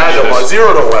to add them on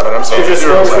 0 to 11. I'm sorry,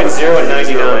 0 to 11. Between 0 and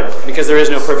 99 because there is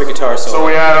no perfect guitar solo. So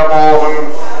we add up all of them,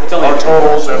 our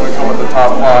totals, and we come with the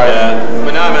top 5. Yeah,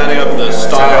 but now I'm adding up the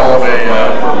style of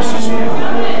purposes.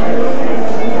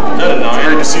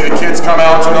 Great to see the kids come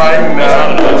out tonight and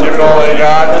give it all they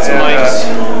got. That's Mike's.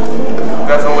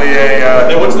 Definitely a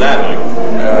hey, what's that, Mike?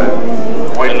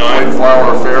 White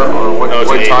flower affair, or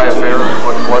white tie affair,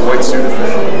 white suit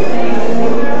affair.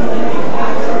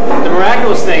 The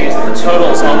miraculous thing is that the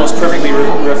totals almost perfectly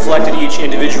reflected each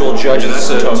individual judge's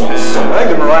totals. I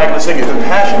think the miraculous thing is the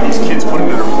passion these kids put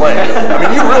into their play. I mean,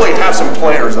 you really have some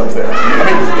players up there. I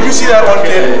mean, you see that one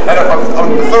kid,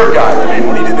 and the third guy, I mean,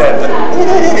 when he did that,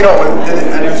 you know,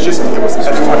 and it was just, it was,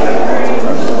 that's what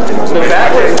the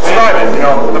backwards describe it, you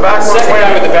know, the backwards second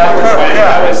guy with the backwards way,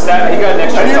 yeah. He got an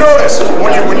extra. And you notice,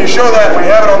 when you show that, we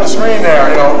have it on the screen there,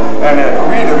 you know, and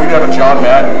we'd have a John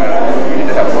Madden, we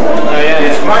need to have a little. Oh, yeah.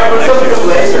 Mike, what's up with the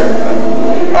laser?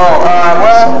 Oh,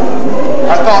 well,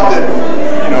 I thought that,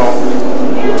 you know,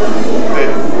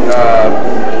 that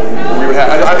we would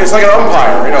have, it's like an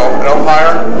umpire, you know, an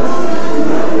umpire,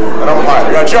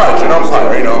 you're a judge, an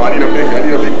umpire, you know, I need a big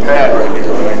pad right here,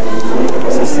 right?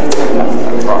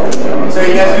 So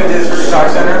you guys do this for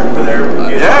Stock Center for their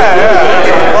music? Yeah.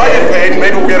 If I get paid,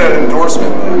 maybe we'll get an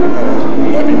endorsement.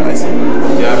 That'd be nice.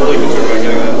 Yeah, I'm really concerned about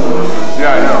getting that.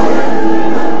 Yeah, I know.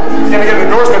 He's gonna get an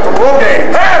endorsement from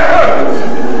Rollgate.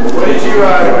 What did you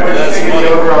think of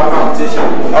the overall competition?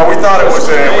 Oh, we thought it was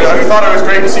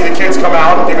great to see the kids come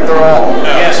out and give it their all.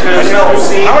 Yes, because you know,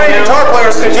 how many guitar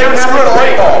players can screw in a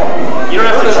light bulb? You don't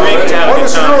have to drink to have a One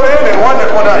to screw it in and one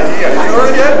not. Yeah. You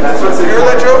heard it yet? You heard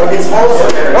that joke?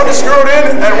 One to screw it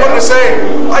in and one to say,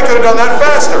 I could have done that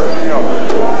faster. You know.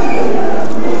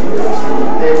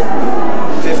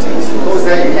 50s. What was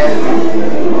that you had?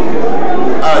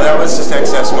 That was just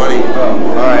excess money. Oh,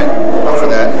 all right. Up for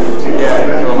that. Yeah,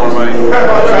 a little more money.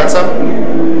 Try some?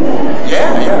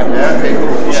 Yeah. Okay,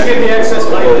 cool. You should get the excess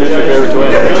money. Who's your favorite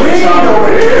twin?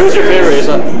 Who's your favorite,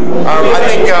 Aesop? I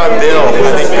think Bill.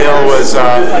 I think Bill was.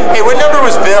 Hey, what number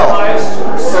was Bill?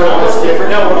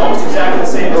 No, we're almost exactly the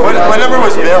same. What number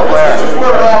was Bill Blair?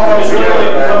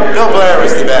 Bill Blair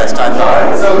was the best, I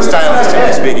thought,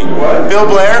 stylistically speaking. Bill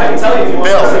Blair?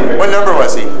 Bill. What number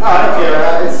was he? Bill?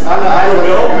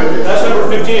 That's number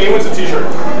 15. He wants a t-shirt.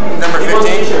 Number 15?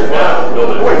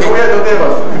 What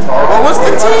was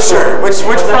the t-shirt? Which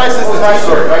price is the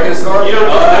t-shirt? You don't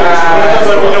know.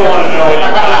 We don't want to know.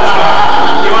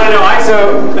 You want to know? So,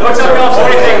 what's up, Ralph?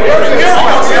 What do you think?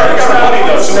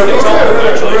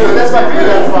 That's my beer,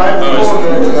 that's 5 people.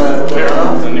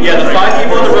 Yeah, the 5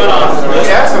 people in the runoff.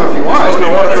 Ask them if you want. The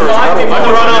 5 people in the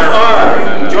runoff are.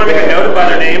 Do you want to make a note about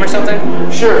their name? name or something?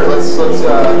 Sure. Let's.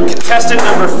 Contestant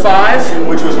number 5.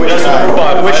 Which was which guy? Number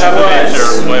 5. Which I have the names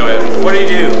was? here. Wait. What do you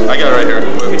do? I got it right here.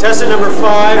 Wait. Contestant number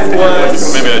 5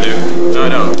 was. Maybe I do. No, I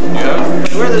don't. You have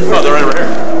it? Where the? Oh, they're right over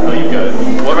here. Oh, you got it.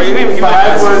 What are you naming?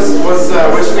 5 was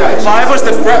which guy? 5 was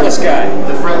the fretless guy.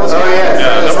 The fretless guy. Oh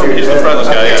yeah. Yeah, he's the fretless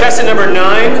guy. Yeah. Contestant number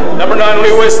 9. Number 9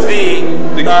 was the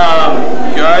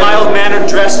mild-mannered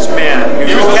dressed man.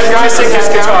 He was kissing his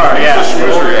guitar. Yeah.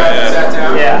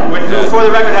 Yeah. Before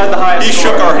the record had the highest. He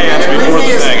shook our hands before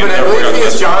the thing. But I believe he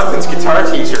is Jonathan's guitar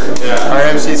teacher. Yeah. Our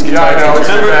MC's guitar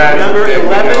teacher. Number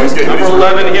 11. Number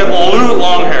 11. He had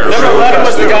long hair. Number 11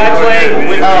 was the guy playing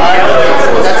with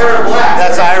That's Ira Black.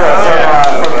 That's Ira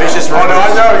from Vicious Rumors.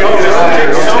 Oh no, I know.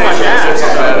 So much ass.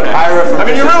 Ira from. I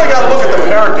mean, you really got to look at the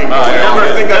parenting.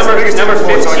 Number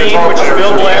 15, which is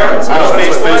Bill Blair.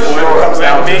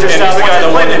 Major style. The guy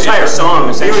that played the entire song.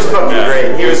 He was fucking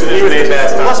great. He was the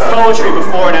best. Plus poetry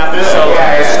before and after the solo.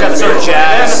 It's just got the sort of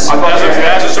jazz.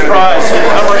 That's a surprise.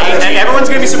 Number 8, and everyone's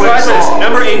gonna be surprised by this.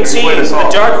 Number 18, the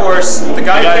dark horse, the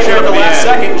guy who came out at the last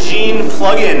second, Gene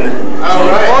Plugin. Oh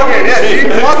right. Plugin, yeah.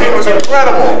 Gene Plugin was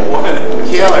incredible.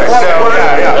 Killer.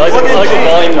 I like the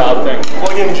volume knob thing.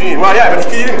 Plug-in Gene. Well, yeah, but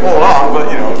he didn't pull it off. But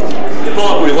you know. You pull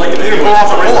up, we like it. You pull off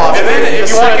the pull-off. And then if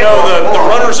you want to know the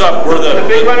runners-up were the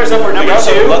big runners-up were number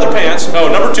 2. Leather pants. Oh,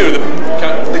 number 2,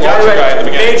 the guy at the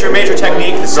beginning. Major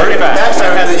technique. The second fast.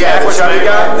 Yeah.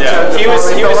 He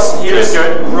was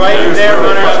right there.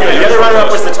 Runner-up. The other runner-up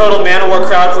was the total Man-O-War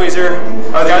crowd pleaser.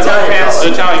 Guys on pants.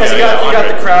 Because he got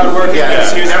the crowd working.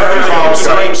 He was never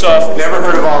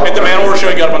heard of all. At the Man-O-War show,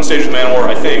 he got up on stage with Man-O-War,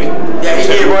 I think. Yeah,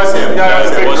 it was him. Yeah,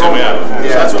 it was him. Yeah.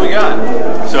 So that's what we got.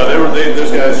 So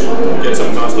those guys get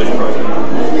some consolation prize.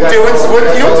 Dude, you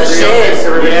know what's a shame?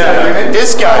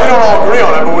 This guy. We don't all agree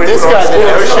on it, but this guy's the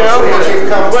no-show.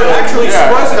 But actually,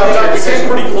 surprisingly, we came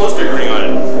pretty close to agreeing on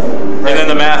it. And then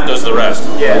the math does the rest.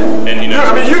 Yeah. And you know.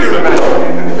 I mean, you do the math.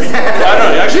 I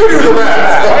don't know. Actually, you do the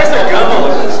math. Why is there gum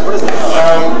all over this? What is that?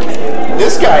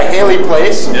 This guy, Haley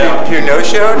Place, who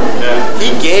no-showed,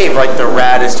 he gave like the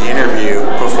raddest interview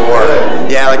before.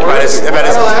 Yeah, like about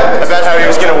how he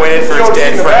was gonna win it for his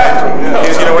dead friend. He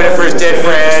was gonna win it for his dead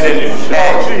friend, and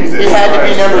he had to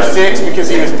be number 6 because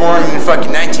he was born in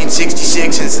fucking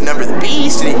 1966, and it's the number of the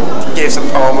beast. And he gave some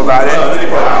poem about it. Then he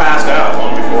probably passed out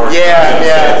long before.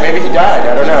 Yeah, maybe he died.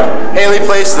 I don't know. Haley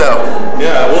Place though.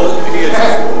 Yeah, well, he is.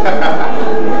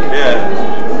 Yeah.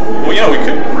 Well, you know, we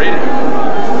couldn't rate him.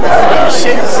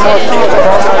 Shit. It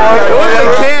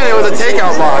was a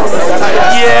takeout box.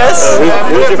 Yes.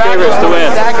 Who's your favorites to win?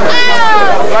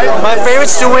 My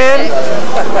favorites to win?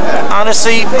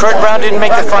 Honestly, Kurt Brown didn't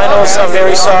make the finals. I'm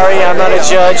very sorry. I'm not a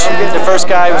judge. The first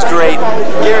guy was great.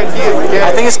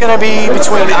 I think it's going to be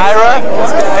between Ira,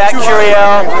 Fat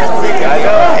Curiel,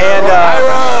 and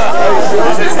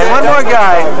one more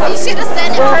guy. You should have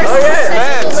sent it first.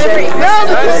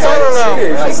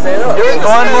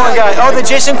 One more guy. Oh, the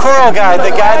Jason Coral guy,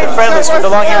 the fretless with the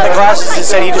long hair and the glasses, that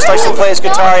said he just likes to play his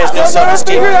guitar. He has no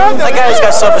self-esteem. That guy has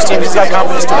got self-esteem. He's got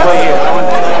confidence to play here.